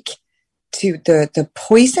awake to the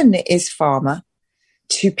poison that is pharma,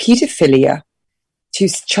 to pedophilia, to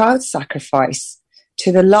child sacrifice,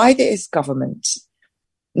 to the lie that is government,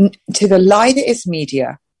 to the lie that is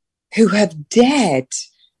media, who have dared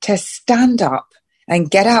to stand up and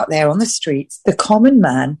get out there on the streets, the common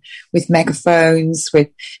man with megaphones, with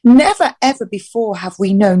never ever before have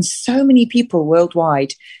we known so many people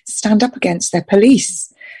worldwide stand up against their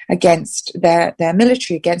police, against their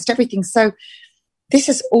military, against everything. So this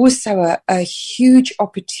is also a huge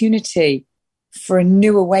opportunity for a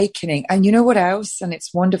new awakening. And you know what else? And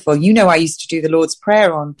it's wonderful. I used to do the Lord's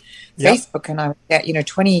Prayer on Facebook, and I would get,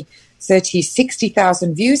 20, 30,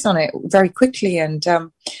 60,000 views on it very quickly. And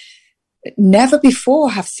never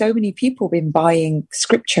before have so many people been buying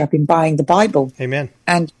scripture, been buying the Bible. Amen.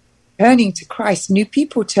 And turning to Christ, new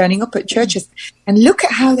people turning up at churches. And look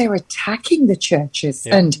at how they're attacking the churches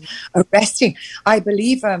and arresting. I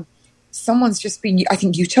believe someone's just been, I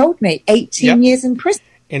think you told me, 18 years in prison.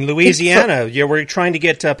 In Louisiana, we're trying to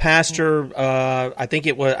get Pastor. I think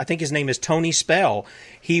his name is Tony Spell.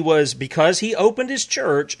 Because he opened his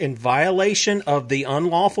church in violation of the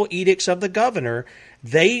unlawful edicts of the governor.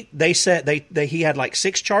 They said he had like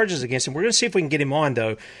 6 charges against him. We're going to see if we can get him on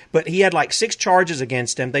though. But he had like 6 charges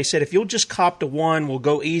against him. They said, if you'll just cop to one, we'll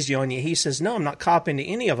go easy on you. He says, no, I'm not copping to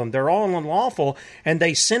any of them. They're all unlawful. And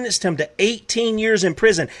they sentenced him to 18 years in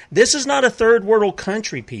prison. This is not a third world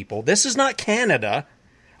country, people. This is not Canada.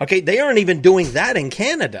 Okay, they aren't even doing that in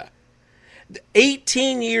Canada.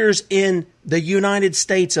 18 years in the United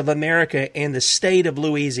States of America and the state of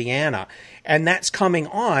Louisiana. And that's coming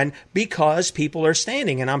on because people are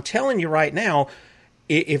standing. And I'm telling you right now,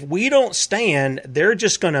 if we don't stand, they're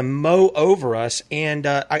just going to mow over us. And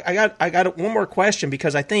I got one more question,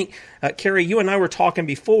 because I think, Carrie, you and I were talking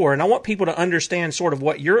before, and I want people to understand sort of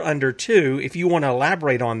what you're under too, if you want to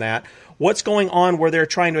elaborate on that. What's going on where they're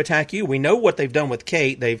trying to attack you? We know what they've done with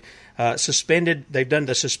Kate. They've they've done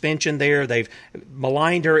the suspension there. They've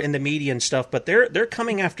maligned her in the media and stuff, but they're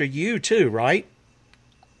coming after you too, right?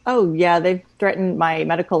 Oh, yeah. They've threatened my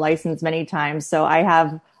medical license many times. So I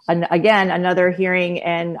have, another hearing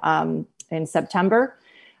in September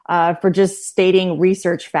for just stating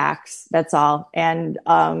research facts. That's all. And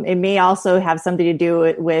it may also have something to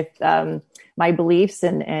do with my beliefs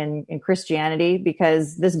in Christianity,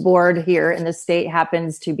 because this board here in the state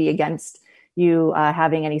happens to be against you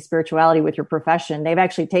having any spirituality with your profession. They've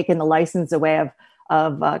actually taken the license away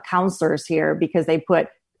of counselors here, because they put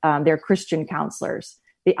their Christian counselors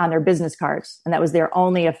on their business cards, and that was their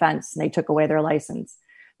only offense, and they took away their license.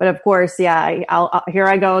 But of course, yeah, here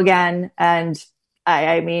I go again. And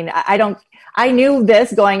I knew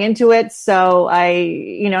this going into it. So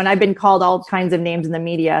and I've been called all kinds of names in the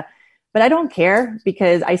media, but I don't care,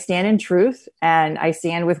 because I stand in truth and I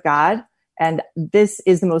stand with God. And this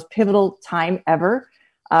is the most pivotal time ever.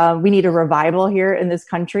 We need a revival here in this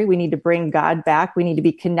country. We need to bring God back. We need to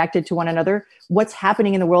be connected to one another. What's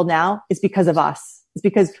happening in the world now is because of us. It's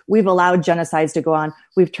because we've allowed genocides to go on.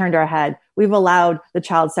 We've turned our head. We've allowed the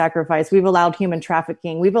child sacrifice. We've allowed human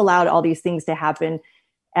trafficking. We've allowed all these things to happen,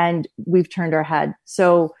 and we've turned our head.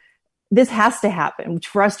 So this has to happen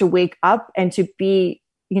for us to wake up and to be,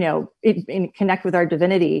 connect with our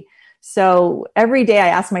divinity. So every day I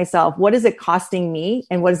ask myself, what is it costing me,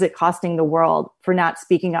 and what is it costing the world for not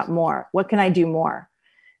speaking up more? What can I do more?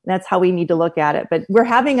 That's how we need to look at it. But we're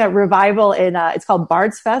having a revival in, it's called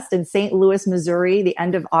Bard's Fest in St. Louis, Missouri, the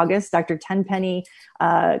end of August. Dr. Tenpenny,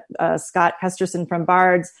 Scott Kesterson from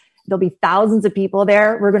Bard's. There'll be thousands of people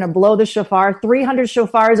there. We're going to blow the shofar, 300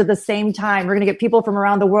 shofars at the same time. We're going to get people from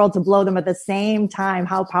around the world to blow them at the same time.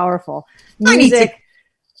 How powerful. Music.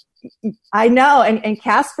 I know. And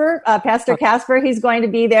Casper, Pastor Casper, he's going to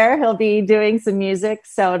be there. He'll be doing some music.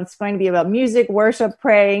 So it's going to be about music, worship,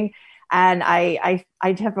 praying. And I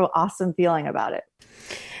have an awesome feeling about it.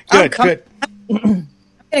 Good. I'm going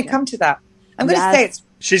to come to that. I'm going to say it's.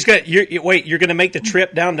 She's good. You're going to make the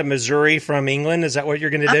trip down to Missouri from England? Is that what you're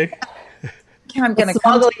going to do? I'm going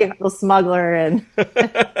to smuggle her in.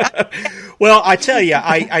 Well, I tell you,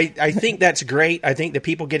 I think that's great. I think the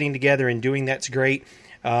people getting together and doing that's great.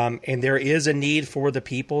 And there is a need for the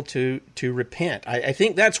people to repent. I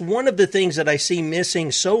think that's one of the things that I see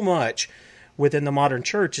missing so much within the modern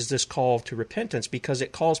church, is this call to repentance, because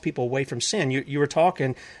it calls people away from sin. You were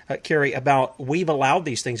talking, Carrie, about we've allowed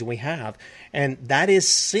these things, and we have. And that is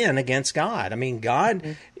sin against God. I mean,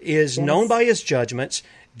 God is known by his judgments.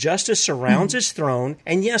 Justice surrounds his throne.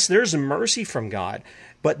 And yes, there's mercy from God.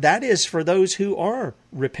 But that is for those who are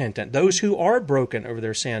repentant, those who are broken over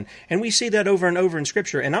their sin. And we see that over and over in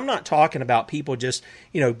Scripture. And I'm not talking about people just,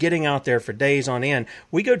 getting out there for days on end.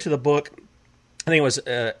 We go to the book, I think it was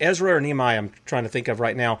Ezra or Nehemiah, I'm trying to think of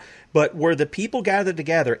right now, but where the people gathered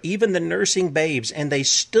together, even the nursing babes, and they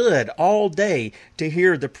stood all day to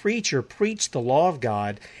hear the preacher preach the law of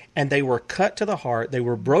God, and they were cut to the heart. They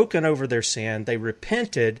were broken over their sin. They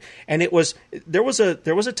repented, and there was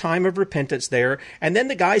a time of repentance there. And then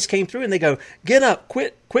the guys came through and they go, "Get up,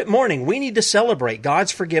 quit mourning. We need to celebrate.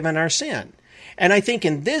 God's forgiven our sin." And I think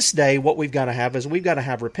in this day, what we've got to have is we've got to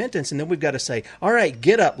have repentance, and then we've got to say, all right,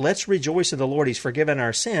 get up, let's rejoice in the Lord, he's forgiven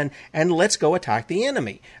our sin, and let's go attack the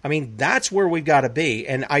enemy. I mean, that's where we've got to be.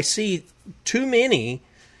 And I see too many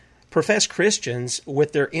professed Christians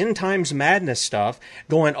with their end times madness stuff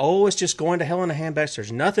going, oh, it's just going to hell in a handbasket.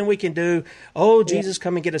 There's nothing we can do. Oh, Jesus,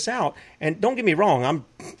 come and get us out. And don't get me wrong, I'm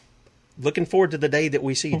looking forward to the day that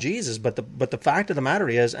we see Jesus, but the fact of the matter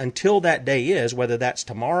is, until that day is, whether that's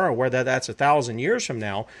tomorrow or whether that's 1,000 years from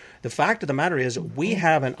now, the fact of the matter is we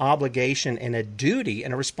have an obligation and a duty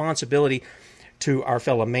and a responsibility to our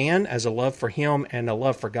fellow man as a love for him and a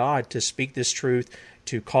love for God to speak this truth,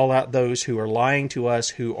 to call out those who are lying to us,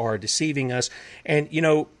 who are deceiving us. And,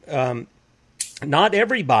 not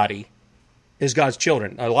everybody is God's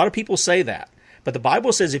children. A lot of people say that. But the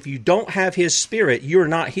Bible says if you don't have his Spirit, you're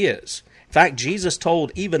not his. In fact, Jesus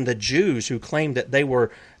told even the Jews who claimed that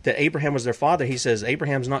that Abraham was their father, he says,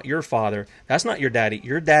 Abraham's not your father. That's not your daddy.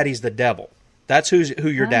 Your daddy's the devil. That's who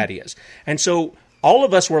your daddy is. And so all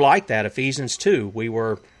of us were like that. Ephesians 2, we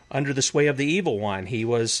were under the sway of the evil one. He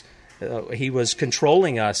was he was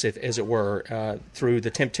controlling us, as it were, through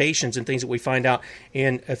the temptations and things that we find out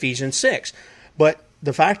in Ephesians 6. But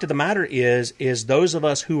the fact of the matter is those of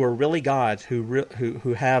us who are really God's,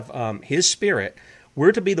 who have His Spirit,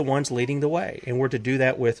 we're to be the ones leading the way, and we're to do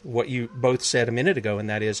that with what you both said a minute ago, and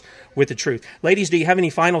that is with the truth. Ladies, do you have any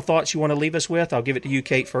final thoughts you want to leave us with? I'll give it to you,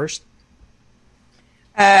 Kate, first.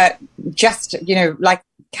 Just, like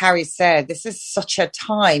Carrie said, this is such a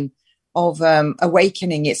time of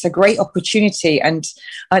awakening. It's a great opportunity. And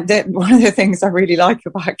one of the things I really like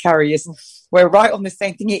about Carrie is we're right on the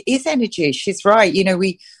same thing. It is energy. She's right.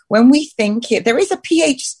 When we think it, there is a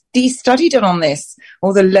PhD study done on this,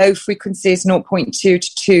 all the low frequencies, 0.2 to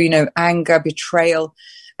 2, anger, betrayal,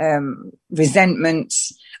 resentment,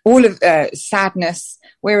 all of sadness.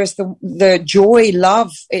 Whereas the joy,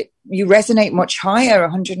 love, you resonate much higher,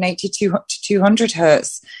 180 to 200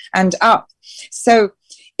 hertz and up. So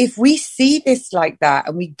if we see this like that,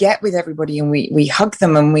 and we get with everybody, and we hug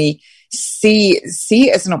them, and we see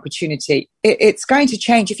it as an opportunity, it's going to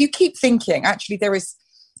change. If you keep thinking, actually, there is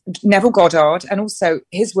Neville Goddard, and also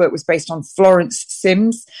his work was based on Florence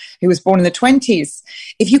Sims, who was born in the 1920s.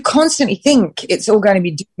 If you constantly think it's all going to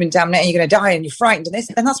be doom and damnation, and you're going to die, and you're frightened, and this,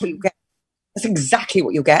 then that's what you get. That's exactly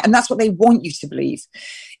what you'll get, and that's what they want you to believe.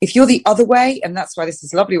 If you're the other way, and that's why this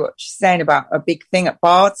is lovely what she's saying about a big thing at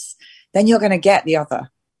Bard's, then you're going to get the other.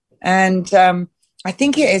 And I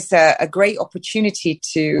think it is a great opportunity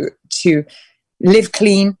to live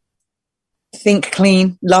clean, think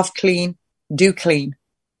clean, love clean, do clean.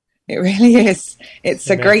 It really is. It's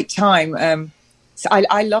a great time. So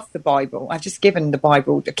I love the Bible. I've just given the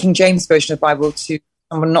Bible, the King James Version of the Bible, to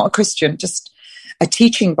someone not a Christian, just a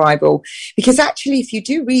teaching Bible. Because actually, if you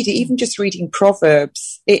do read it, even just reading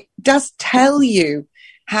Proverbs, it does tell you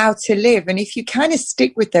how to live. And if you kind of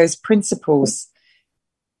stick with those principles,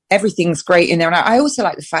 everything's great in there. And I also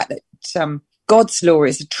like the fact that God's law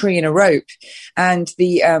is a tree and a rope, and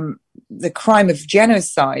the crime of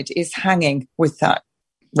genocide is hanging with that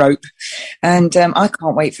rope. And I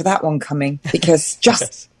can't wait for that one coming, because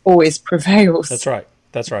justice always prevails. That's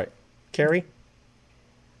right. Carrie?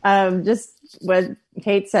 Just what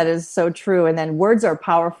Kate said is so true. And then words are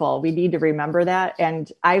powerful. We need to remember that.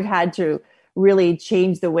 And I've had to really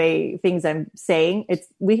change the way things I'm saying.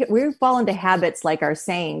 We fall into habits like our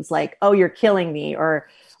sayings, like, oh, you're killing me, or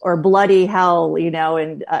bloody hell,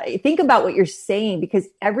 and think about what you're saying, because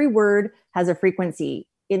every word has a frequency.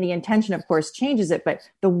 In the intention, of course, changes it, but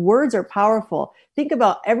the words are powerful. Think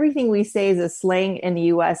about everything we say as a slang in the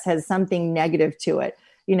U.S. has something negative to it.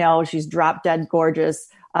 She's drop dead gorgeous,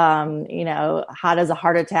 hot as a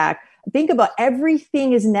heart attack. Think about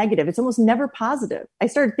everything is negative. It's almost never positive. I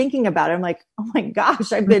started thinking about it. I'm like, oh my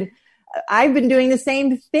gosh, I've been doing the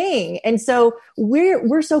same thing. And so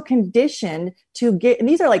we're so conditioned to get, and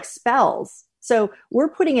these are like spells. So we're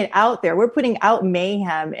putting it out there. We're putting out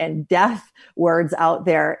mayhem and death words out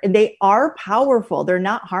there. And they are powerful. They're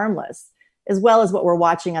not harmless, as well as what we're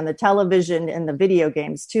watching on the television and the video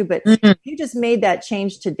games too. But if you just made that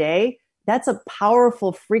change today, that's a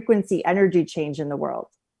powerful frequency energy change in the world.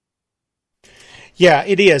 Yeah,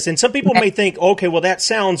 it is. And some people may think, okay, well, that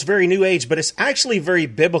sounds very New Age, but it's actually very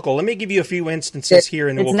biblical. Let me give you a few instances here,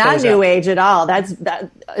 and then we'll close out. It's not New Age at all. That's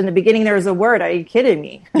in the beginning, there was a word. Are you kidding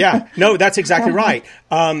me? Yeah, no, that's exactly right.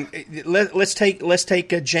 Let's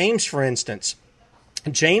take James, for instance.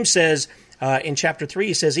 James says in chapter 3,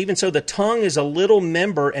 he says, even so the tongue is a little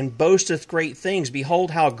member and boasteth great things.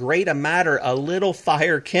 Behold, how great a matter a little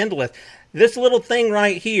fire kindleth. This little thing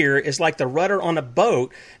right here is like the rudder on a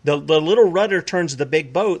boat. The little rudder turns the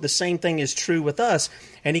big boat. The same thing is true with us.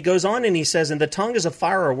 And he goes on and he says, and the tongue is a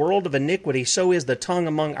fire, a world of iniquity. So is the tongue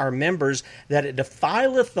among our members, that it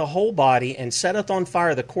defileth the whole body, and setteth on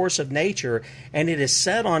fire the course of nature, and it is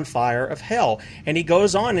set on fire of hell. And he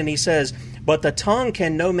goes on and he says, but the tongue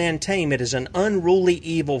can no man tame. It is an unruly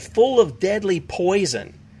evil, full of deadly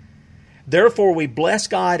poison. Therefore we bless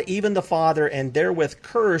God, even the Father, and therewith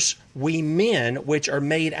curse we men, which are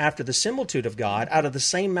made after the similitude of God. Out of the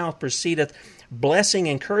same mouth proceedeth blessing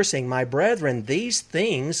and cursing. My brethren, these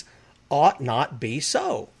things ought not be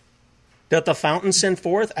so. Doth the fountain send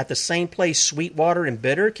forth at the same place sweet water and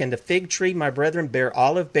bitter? Can the fig tree, my brethren, bear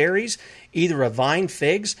olive berries, either a vine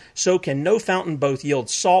figs? So can no fountain both yield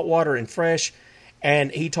salt water and fresh.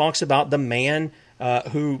 And he talks about the man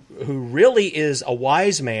who really is a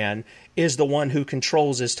wise man, is the one who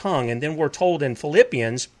controls his tongue. And then we're told in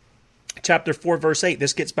Philippians chapter 4, verse 8,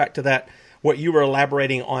 this gets back to that, what you were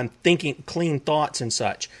elaborating on, thinking clean thoughts and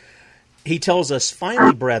such. he tells us,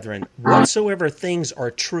 finally, brethren, whatsoever things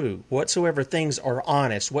are true, whatsoever things are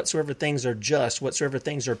honest, whatsoever things are just, whatsoever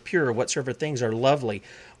things are pure, whatsoever things are lovely,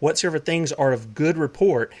 whatsoever things are of good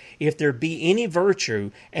report, if there be any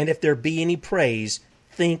virtue, and if there be any praise,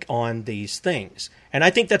 think on these things. And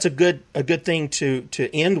I think that's a good thing to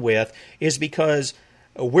end with, is because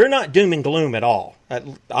we're not doom and gloom at all.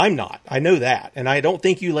 I'm not. I know that. And I don't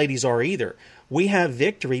think you ladies are either. We have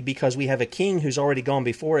victory because we have a king who's already gone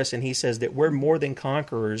before us, and he says that we're more than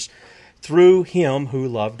conquerors through him who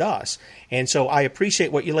loved us. And so I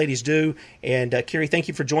appreciate what you ladies do. And Carrie, thank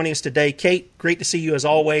you for joining us today. Kate, great to see you as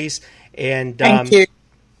always. And thank you.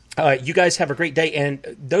 You guys have a great day.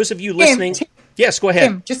 And those of you listening, yes, go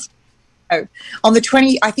ahead. Tim, on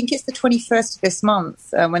the I think it's the 21st of this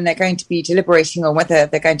month, when they're going to be deliberating on whether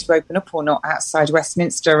they're going to open up or not outside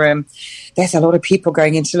Westminster. There's a lot of people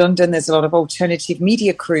going into London. There's a lot of alternative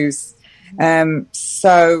media crews.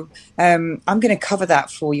 So I'm going to cover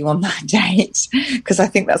that for you on that date, because I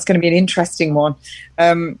think that's going to be an interesting one.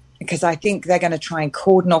 Because I think they're going to try and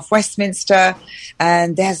cordon off Westminster,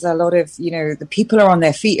 and there's a lot of, the people are on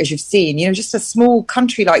their feet, as you've seen. Just a small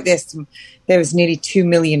country like this, there was nearly 2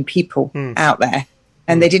 million people out there,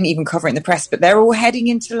 and they didn't even cover it in the press. But they're all heading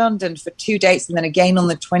into London for 2 dates, and then again on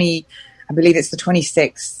the 20, I believe it's the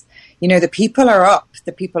 26th. The people are up.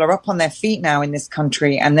 The people are up on their feet now in this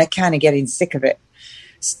country, and they're kind of getting sick of it.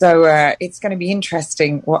 So it's going to be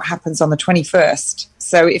interesting what happens on the 21st.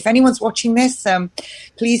 So if anyone's watching this,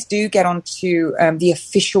 please do get onto the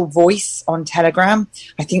Official Voice on Telegram.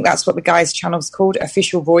 I think that's what the guys' channel's called,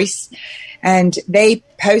 Official Voice. And they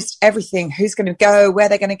post everything, who's going to go, where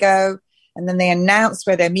they're going to go. And then they announce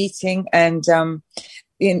where they're meeting. And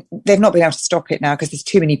they've not been able to stop it now because there's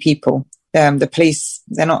too many people. The police,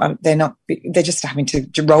 they're just having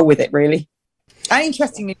to roll with it, really. And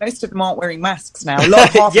interestingly, most of them aren't wearing masks now. A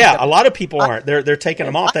lot of people aren't. They're taking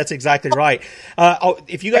them off. That's exactly right.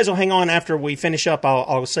 If you guys will hang on after we finish up,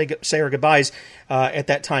 I'll say our goodbyes at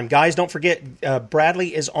that time. Guys, don't forget,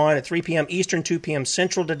 Bradley is on at 3 p.m. Eastern, 2 p.m.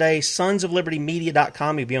 Central today.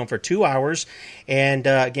 sonsoflibertymedia.com. He'll be on for 2 hours. And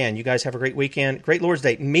again, you guys have a great weekend. Great Lord's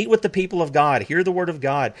Day. Meet with the people of God. Hear the word of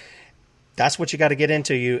God. That's what you got to get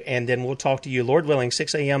into you. And then we'll talk to you, Lord willing,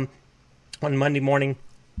 6 a.m. on Monday morning.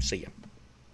 See you.